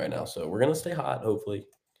killing it right now, so we're gonna stay hot. Hopefully,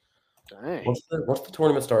 dang. Once the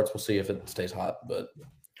tournament starts, we'll see if it stays hot. But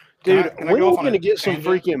dude, when are we gonna get some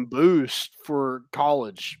freaking boost for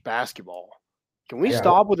college basketball? Can we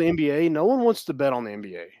stop with the NBA? No one wants to bet on the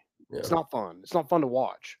NBA. Yeah. It's not fun. It's not fun to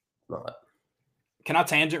watch. Not. Can I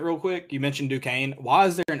tangent real quick? You mentioned Duquesne. Why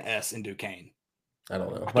is there an S in Duquesne? I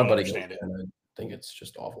don't know. I don't understand it. I think it's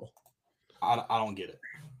just awful. I don't get it.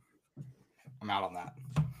 I'm out on that.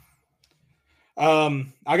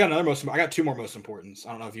 I got two more most importance.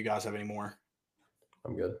 I don't know if you guys have any more.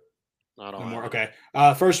 I'm good. I don't know. More. Okay.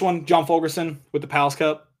 First one, John Fulgerson with the Pals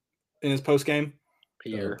Cup in his post game.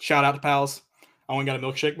 Shout out to Pals. I only got a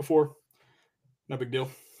milkshake before. No big deal.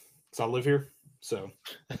 So I live here. So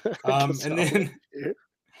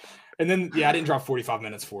and then I didn't drive 45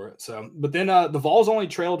 minutes for it. So but then the Vols only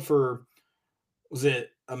trailed for, was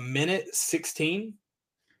it a minute 16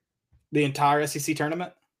 the entire SEC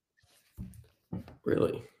tournament?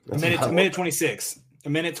 Really? A minute 26. A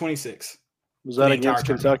minute 26. Was that against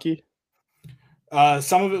Kentucky?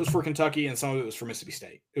 Some of it was for Kentucky and some of it was for Mississippi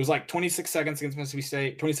State. It was 26 seconds against Mississippi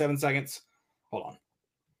State, 27 seconds. Hold on.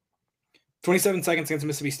 27 seconds against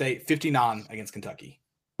Mississippi State, 59 against Kentucky.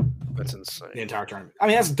 That's insane. The entire tournament. I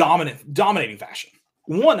mean, that's dominating fashion.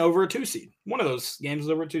 One over a 2 seed. One of those games was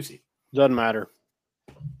over a 2 seed. Doesn't matter.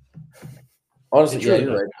 Honestly, yeah,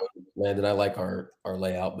 you're right, Landon. I like our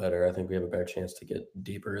layout better. I think we have a better chance to get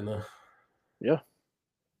deeper in the. Yeah.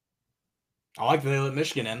 I like that they let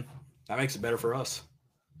Michigan in. That makes it better for us.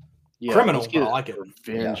 Yeah, criminal, but I like it.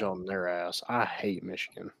 Revenge on their ass. I hate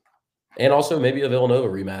Michigan. And also maybe a Villanova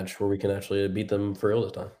rematch where we can actually beat them for real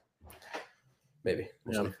this time. Maybe.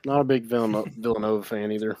 We'll see. Not a big Villanova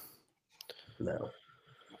fan either. No.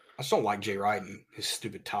 I just don't like Jay Wright and his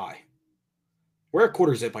stupid tie. Wear a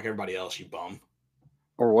quarter zip like everybody else, you bum.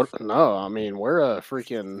 Or what? No, I mean, wear a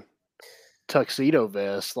freaking tuxedo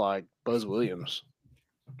vest like Buzz Williams.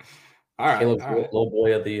 All right. Little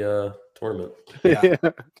boy at the tournament. Yeah.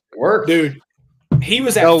 Work. Dude, he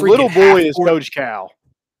was at little boy is Coach Cal.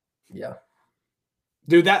 Yeah.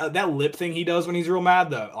 Dude, that lip thing he does when he's real mad,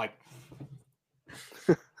 though,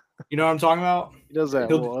 you know what I'm talking about? He does that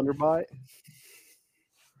little underbite.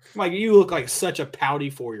 You look like such a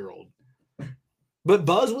pouty 4-year-old. But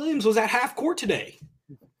Buzz Williams was at half court today.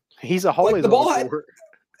 He's always the ball.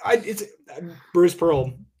 It's Bruce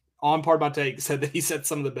Pearl on Part By Take said that he set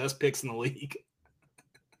some of the best picks in the league.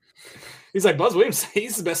 He's like, Buzz Williams,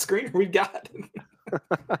 he's the best screener we've got.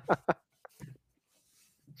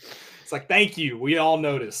 It's like, thank you. We all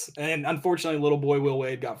notice. And unfortunately, little boy Will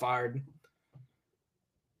Wade got fired.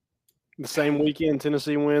 The same weekend,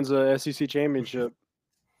 Tennessee wins a SEC championship.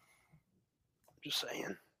 Just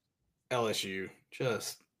saying. LSU,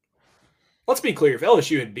 let's be clear. If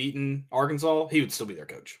LSU had beaten Arkansas, he would still be their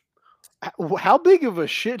coach. How big of a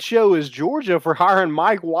shit show is Georgia for hiring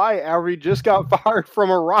Mike White after he just got fired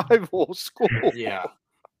from a rival school? Yeah,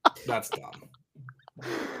 that's dumb.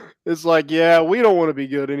 It's like, yeah, we don't want to be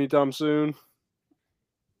good anytime soon.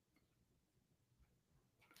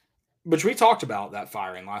 But we talked about that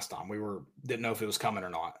firing last time. We didn't know if it was coming or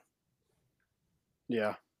not.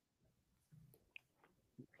 Yeah.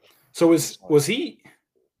 So was he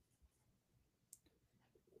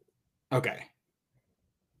okay?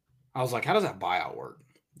 I was like, how does that buyout work?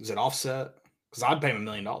 Is it offset? Because I'd pay him $1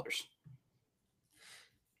 million.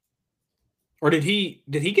 Or did he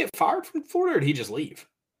get fired from Florida, or did he just leave?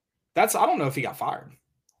 I don't know if he got fired.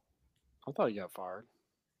 I thought he got fired.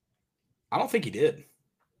 I don't think he did.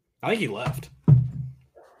 I think he left.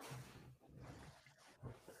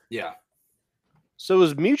 Yeah. So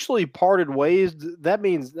is mutually parted ways? That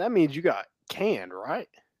means you got canned, right?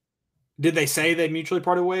 Did they say they mutually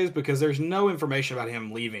parted ways? Because there's no information about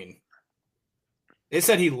him leaving. It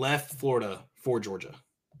said he left Florida for Georgia.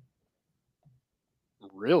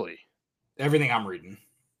 Really? Everything I'm reading.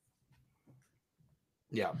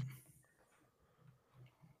 Yeah.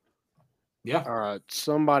 Yeah. All right.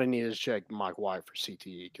 Somebody needs to check Mike White for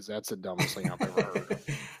CTE because that's the dumbest thing I've ever heard.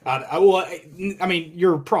 I mean,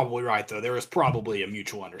 you're probably right, though. There was probably a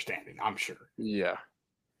mutual understanding, I'm sure. Yeah.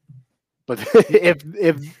 But if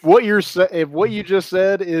what you just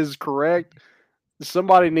said is correct,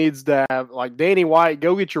 somebody needs to have, like, Danny White,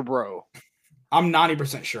 go get your bro. I'm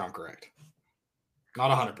 90% sure I'm correct.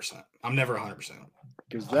 Not 100%. I'm never 100%.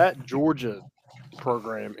 Because that Georgia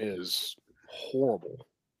program is horrible.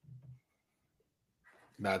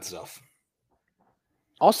 Bad stuff.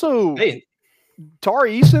 Also, hey,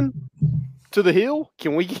 Tari Eason to the Hill.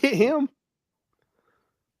 Can we get him?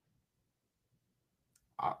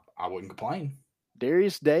 I wouldn't complain.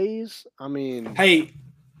 Darius Days. I mean, hey,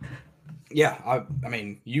 yeah. I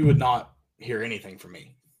mean, you would not hear anything from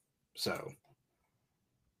me. So,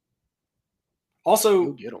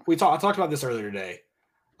 also, I talked about this earlier today.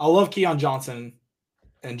 I love Keon Johnson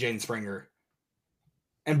and Jaden Springer,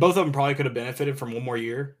 and both of them probably could have benefited from one more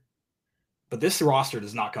year. But this roster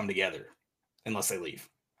does not come together unless they leave.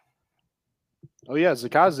 Oh yeah,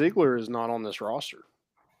 Zakai Ziegler is not on this roster.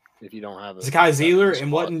 If you don't have it, Zakai Ziegler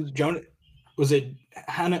and what? Jonas, was it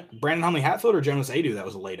Brandon Huntley Hatfield or Jonas Adu that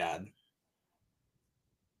was a late ad?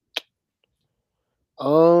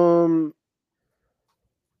 Tomba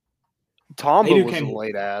was a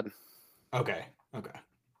late ad. Okay.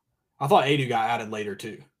 I thought Adu got added later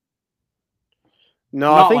too.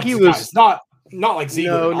 No, I think he was not like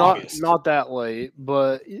Ziegler. No, not that late,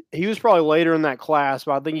 but he was probably later in that class.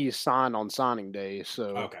 But I think he signed on signing day.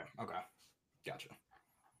 So okay, gotcha.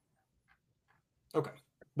 Okay,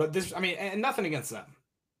 but this, I mean, and nothing against them,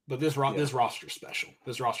 but this roster is special.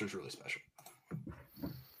 This roster is really special.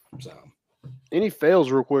 So, any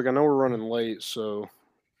fails real quick? I know we're running late, so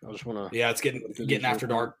I just want to. Yeah, it's getting after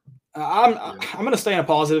dark. I'm going to stay in a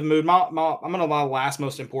positive mood. I'm going to my last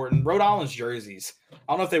most important Rhode Island's jerseys. I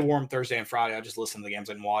don't know if they wore them Thursday and Friday. I just listened to the games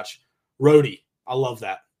I didn't watch. Rhodey, I love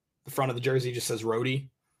that. The front of the jersey just says Rhodey.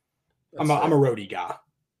 I'm a Rhodey guy.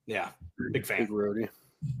 Yeah, big fan. Big Rhodey.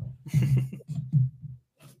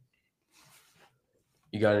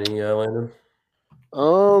 You got any, Landon?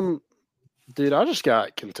 Dude, I just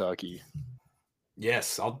got Kentucky.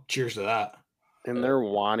 Yes, I'll cheers to that. And their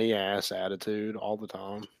whiny ass attitude all the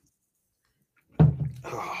time.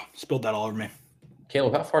 Oh, spilled that all over me.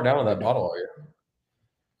 Caleb, how far down on that bottle are you?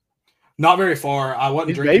 Not very far. I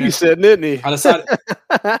wasn't drinking. Babysitting, didn't he?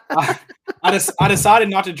 I decided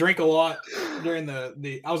not to drink a lot during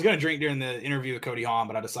the. I was going to drink during the interview with Cody Hahn,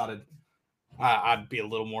 but I decided I'd be a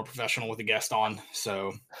little more professional with the guest on,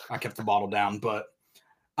 so I kept the bottle down. But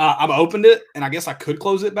I've opened it, and I guess I could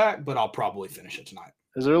close it back, but I'll probably finish it tonight.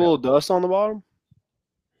 Is there a little dust on the bottom?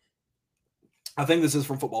 I think this is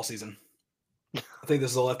from football season. I think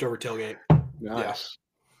this is a leftover tailgate. Nice.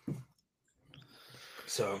 Yeah.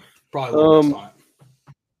 So probably a little dust on it.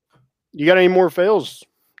 You got any more fails,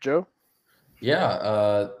 Joe?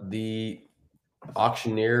 Yeah, the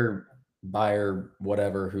auctioneer buyer,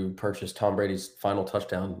 whatever, who purchased Tom Brady's final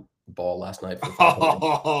touchdown ball last night for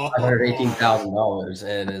 $518,000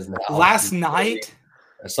 and is now last night.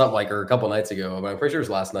 Something like, or a couple nights ago, but I'm pretty sure it was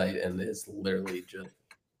last night, and it's literally just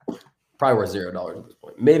probably worth $0 at this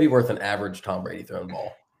point. Maybe worth an average Tom Brady thrown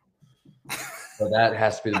ball. But that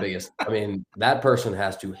has to be the biggest. I mean, that person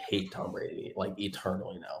has to hate Tom Brady like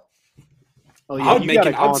eternally now. Oh, yeah, I would make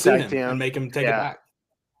him. I'd sue him and make him take it back.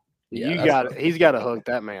 He's got to hook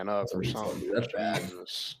that man up or something. That's bad.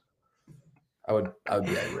 I would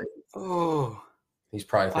be irate. Oh, he's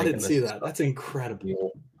probably. I didn't see that. That's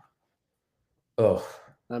incredible. Oh,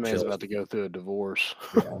 that man's about to go through a divorce.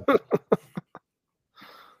 Yeah.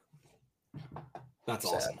 That's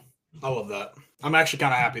awesome. I love that. I'm actually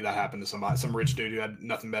kind of happy that happened to somebody, some rich dude who had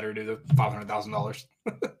nothing better to do than $500,000.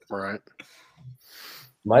 Right.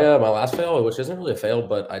 My last fail, which isn't really a fail,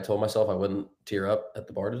 but I told myself I wouldn't tear up at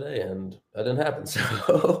the bar today, and that didn't happen.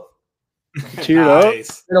 So teared up.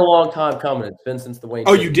 It's been a long time coming. It's been since the Wayne.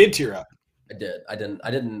 Oh, you did tear up. I did. I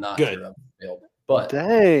didn't not Good. tear up. But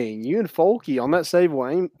dang, you and Folky on that save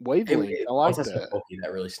wavelength. I like that. Folky,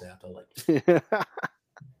 that really snapped. I like.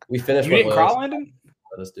 We finished. You didn't cry, Landon?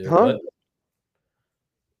 Let us do. Huh?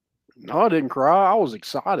 No, I didn't cry. I was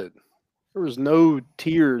excited. There was no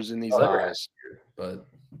tears in these eyes. But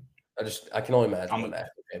I can only imagine what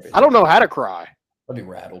national championship. I don't know how to cry. I'd be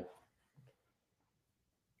rattled.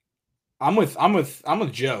 I'm with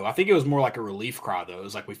Joe. I think it was more like a relief cry though. It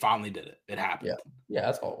was like we finally did it. It happened. Yeah,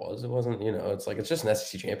 that's all it was. It wasn't, it's like it's just an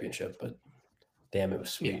SEC championship, but damn, it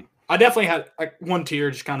was sweet. Yeah. I definitely had like one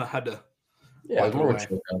tear, just kind of had to. Yeah, it was more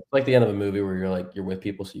like the end of a movie where you're with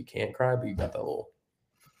people, so you can't cry, but you got that little.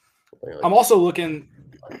 I'm also looking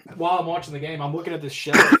while I'm watching the game. I'm looking at this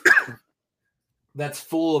shelf that's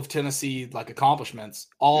full of Tennessee like accomplishments,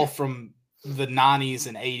 all from the 90s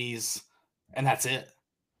and 80s, and that's it.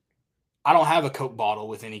 I don't have a Coke bottle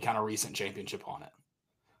with any kind of recent championship on it.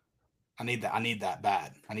 I need that. I need that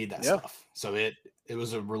bad. I need that stuff. So it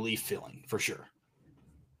was a relief feeling for sure.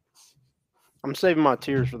 I'm saving my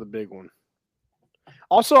tears for the big one.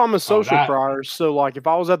 Also, I'm a social crier, so like if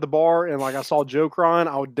I was at the bar and like I saw Joe crying,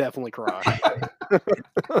 I would definitely cry.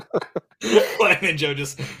 And Joe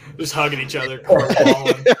just hugging each other.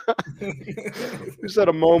 Just at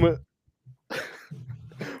a moment,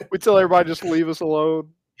 we tell everybody just leave us alone.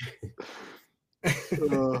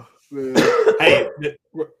 Hey,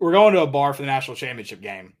 we're going to a bar for the national championship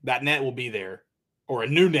game. That net will be there, or a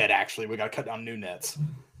new net. Actually, we got to cut down new nets.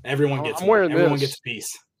 Everyone gets. Everyone gets a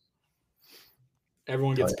piece.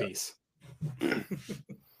 Everyone gets a piece.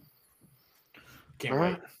 Can't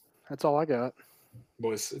wait. That's all I got.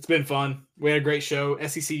 Boys, it's been fun. We had a great show.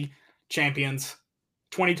 SEC champions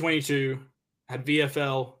 2022. Had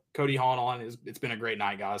VFL, Cody Hahn on. It's been a great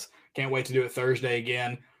night, guys. Can't wait to do it Thursday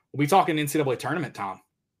again. We'll be talking NCAA tournament time.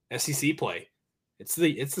 SEC play. Tis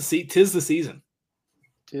the season.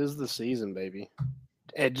 Tis the season, baby.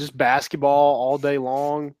 And just basketball all day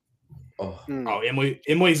long. Oh,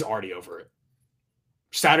 Emily's already over it.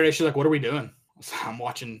 Saturday, she's like, "What are we doing?" I'm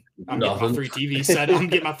watching. I'm getting my 3 TV set. I'm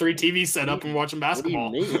getting my 3 TV set up and watching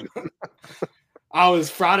basketball. What do you mean? I was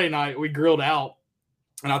Friday night. We grilled out,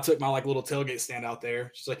 and I took my like little tailgate stand out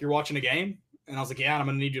there. She's like, "You're watching a game?" And I was like, "Yeah, and I'm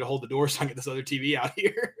gonna need you to hold the door so I can get this other TV out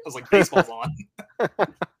here." I was like, "Baseball's on."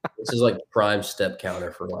 This is like prime step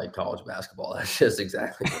counter for like college basketball. That's just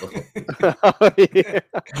exactly what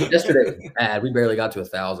Yesterday was bad. We barely got to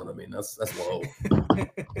 1,000. I mean, that's low.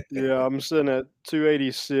 Yeah, I'm sitting at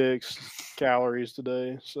 286 calories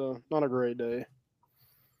today, so not a great day.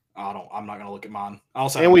 I'm not gonna look at mine.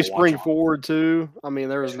 And we spring forward too. I mean,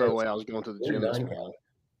 there was no way I was going to the gym this morning.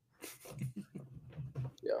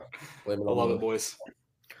 Yeah, I love it, boys.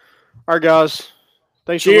 All right, guys.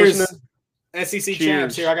 Thanks Cheers. for listening. SEC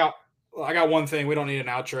champs here. I got one thing. We don't need an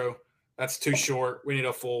outro. That's too short. We need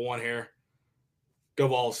a full one here. Go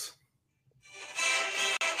Vols.